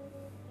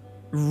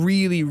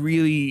really,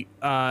 really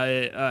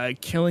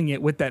killing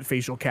it with that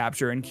facial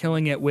capture and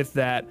killing it with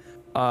that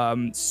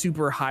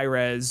super high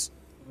res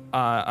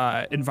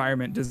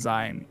environment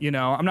design.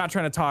 I'm not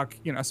trying to talk,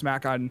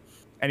 smack on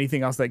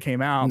anything else that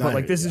came out, but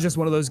like this is just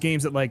one of those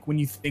games that like when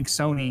you think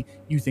Sony,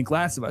 you think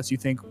Last of Us, you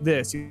think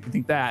this, you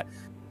think that,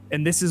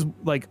 and this is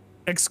like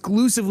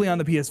exclusively on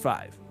the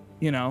PS5.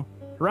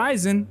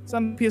 Horizon, it's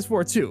on the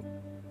PS4 too.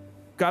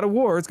 God of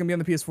War, it's gonna be on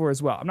the PS4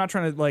 as well. I'm not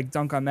trying to like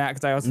dunk on that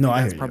because I also think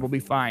that's probably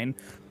fine.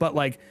 But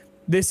like,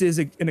 this is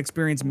an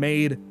experience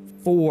made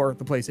for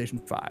the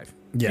PlayStation 5.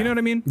 Yeah. You know what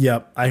I mean?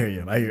 Yep, I hear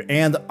you.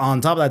 And on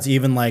top of that,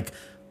 even like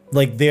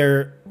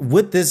they're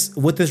with this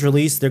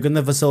release, they're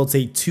gonna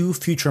facilitate two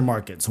future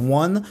markets.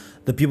 One,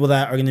 the people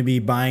that are gonna be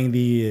buying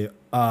into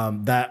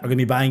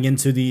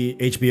the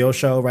HBO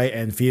show, right,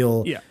 and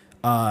feel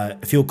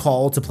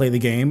called to play the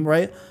game,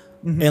 right?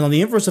 Mm-hmm. And on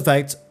the inverse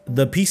effect,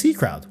 the PC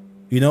crowd.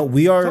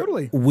 We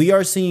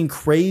are seeing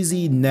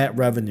crazy net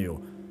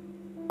revenue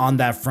on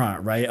that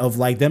front, right? Of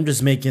like them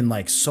just making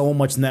like so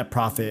much net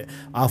profit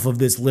off of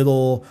this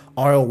little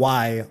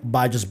ROI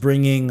by just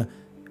bringing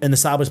an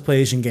established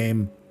PlayStation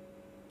game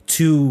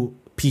to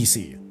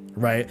PC,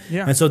 right?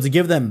 Yeah. And so to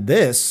give them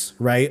this,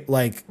 right?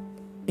 Like,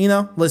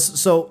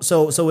 so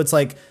it's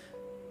like,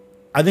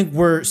 I think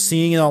we're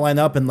seeing it all line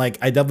up, and like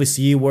I definitely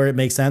see where it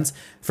makes sense.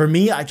 For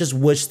me, I just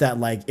wish that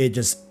like it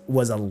just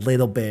was a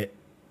little bit,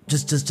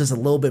 just a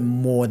little bit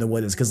more than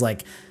what it is, because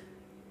like,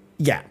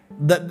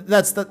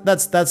 that's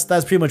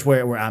pretty much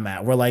where I'm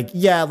at. We're like,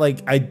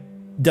 like I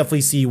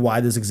definitely see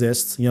why this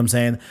exists. You know what I'm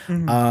saying?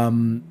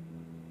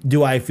 Mm-hmm.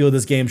 do I feel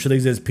this game should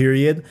exist,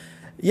 period?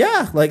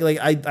 Yeah, like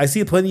I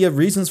see plenty of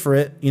reasons for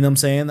it, you know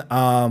what I'm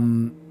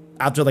saying?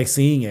 After like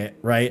seeing it,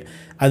 right?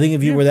 I think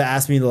if you were to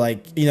ask me to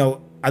like,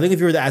 I think if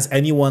you were to ask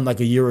anyone like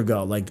a year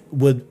ago, like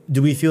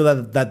do we feel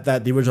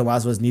that the original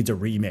Last of Us needs a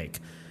remake?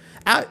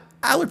 I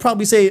would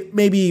probably say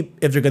maybe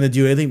if they're gonna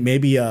do anything,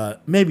 maybe a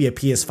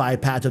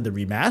PS5 patch of the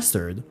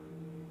remastered.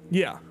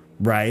 Yeah.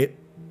 Right?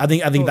 I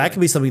think that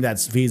could be something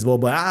that's feasible,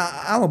 but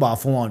I don't know about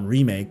a full-on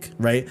remake,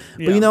 right?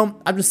 Yeah. But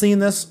I'm just seeing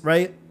this,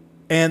 right?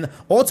 And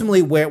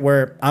ultimately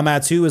where I'm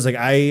at too is like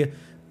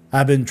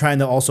I've been trying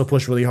to also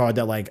push really hard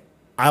that like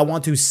I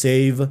want to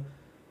save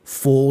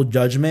full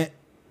judgment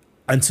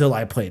until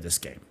I play this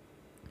game.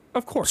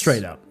 Of course.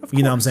 Straight up.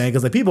 You know what I'm saying?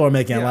 Because like people are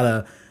making a lot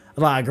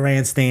of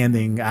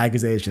grandstanding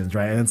accusations,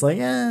 right? And it's like,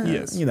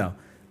 Yes.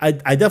 I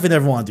definitely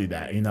never want to do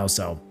that,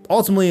 so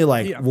ultimately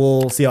like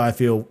we'll see how I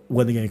feel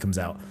when the game comes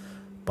out.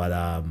 But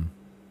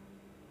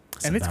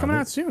and it's coming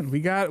out soon.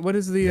 We got, what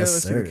is the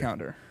let's see the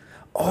calendar?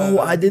 Oh,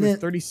 I didn't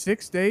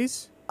 36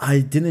 days. I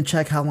didn't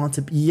check how long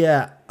to.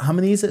 Yeah, how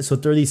many is it? So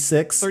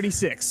 36.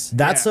 36.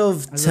 That's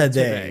of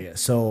today.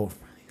 So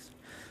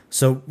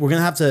we're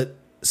gonna have to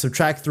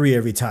subtract 3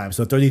 every time.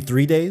 So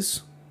 33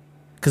 days,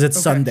 because it's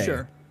Sunday.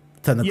 Sure.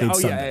 Technically,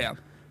 it's Sunday.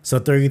 So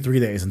 33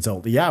 days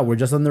until we're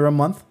just under a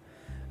month.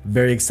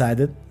 Very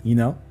excited,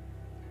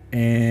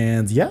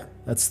 and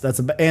that's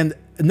and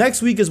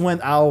next week is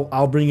when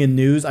I'll bring in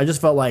news. I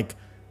just felt like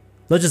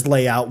let's just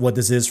lay out what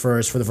this is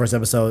first for the first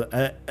episode.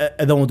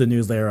 I don't want the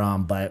news later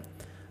on, but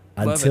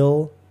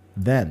until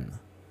then,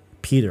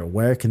 Peter,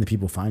 where can the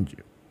people find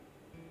you?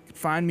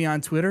 Find me on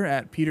Twitter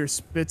at Peter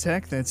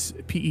Spittech. That's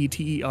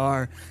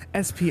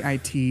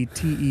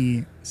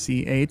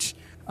PeterSpittech.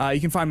 You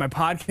can find my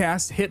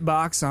podcast,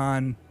 Hitbox,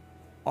 on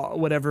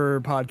whatever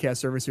podcast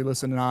service you're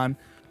listening on.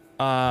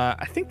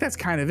 I think that's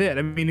kind of it.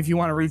 I mean, if you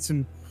want to read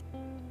some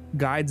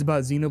guides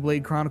about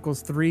Xenoblade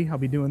Chronicles 3, I'll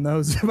be doing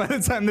those by the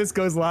time this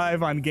goes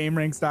live on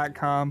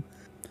GameRanks.com.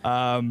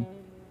 I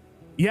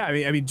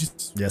mean,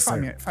 just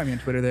find me on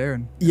Twitter there.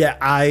 And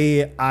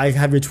I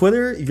have your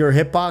Twitter, your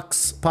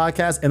Hitbox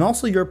podcast, and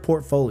also your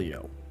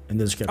portfolio in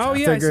the description.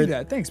 I see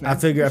that. Thanks, man.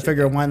 I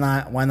figure why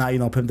not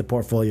pimp the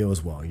portfolio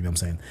as well. You know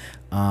what I'm saying?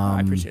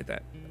 I appreciate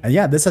that.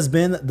 And this has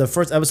been the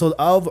first episode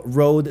of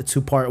Road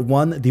to Part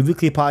 1, the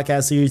weekly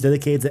podcast series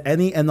dedicated to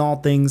any and all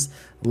things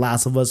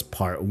Last of Us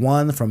Part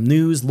 1, from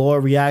news,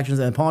 lore, reactions,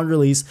 and upon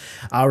release,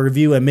 our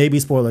review and maybe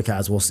spoiler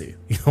cast. We'll see.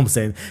 You know what I'm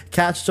saying?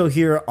 Catch show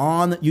here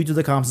on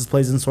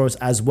YouTube.com/Plays and Source,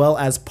 as well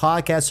as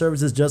podcast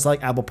services just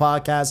like Apple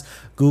Podcasts,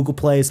 Google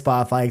Play,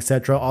 Spotify,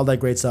 etc. All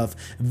that great stuff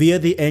via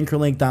the anchor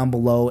link down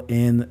below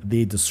in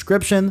the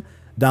description.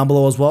 Down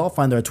below as well,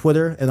 find our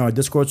Twitter and our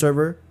Discord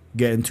server.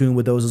 Get in tune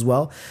with those as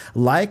well.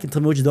 Like and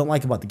tell me what you don't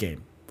like about the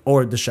game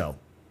or the show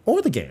or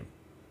the game.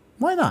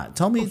 Why not?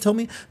 Tell me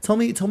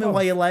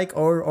why you like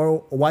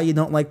or why you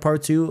don't like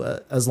part 2.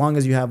 As long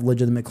as you have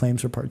legitimate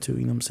claims for part 2.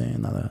 You know what I'm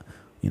saying? Not a,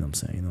 you know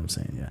what I'm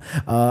saying? Yeah.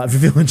 If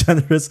you're feeling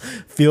generous,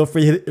 feel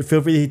free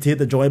to hit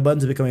the join button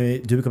to become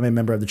a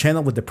member of the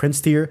channel. With the Prince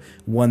tier,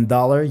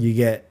 $1, you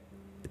get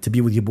to be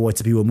with your boy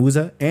Tabiwa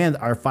Musa, and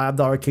our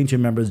 $5 King tier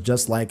members,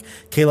 just like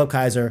Caleb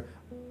Kaiser,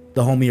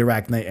 the homie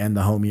Arachnite, and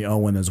the homie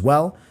Owen as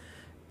well.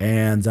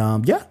 And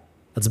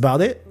that's about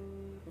it.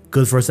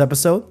 Good first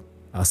episode.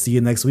 I'll see you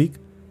next week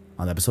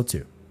on episode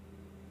 2.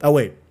 Oh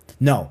wait,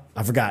 no,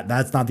 I forgot.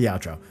 That's not the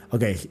outro.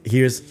 Okay,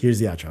 here's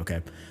the outro.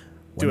 Okay,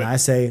 when I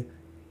say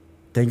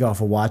thank y'all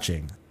for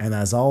watching, and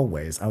as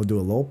always, I will do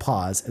a little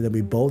pause, and then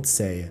we both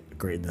say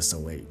greatness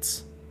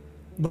awaits.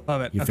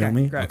 Love it. You feel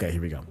me? Great. Okay,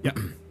 here we go. Yeah.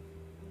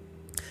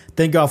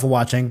 Thank y'all for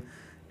watching,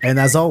 and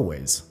as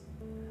always,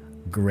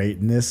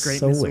 greatness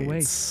awaits.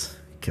 awaits.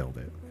 Killed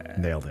it.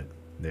 Nailed it.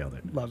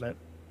 Love it.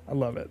 I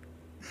love it.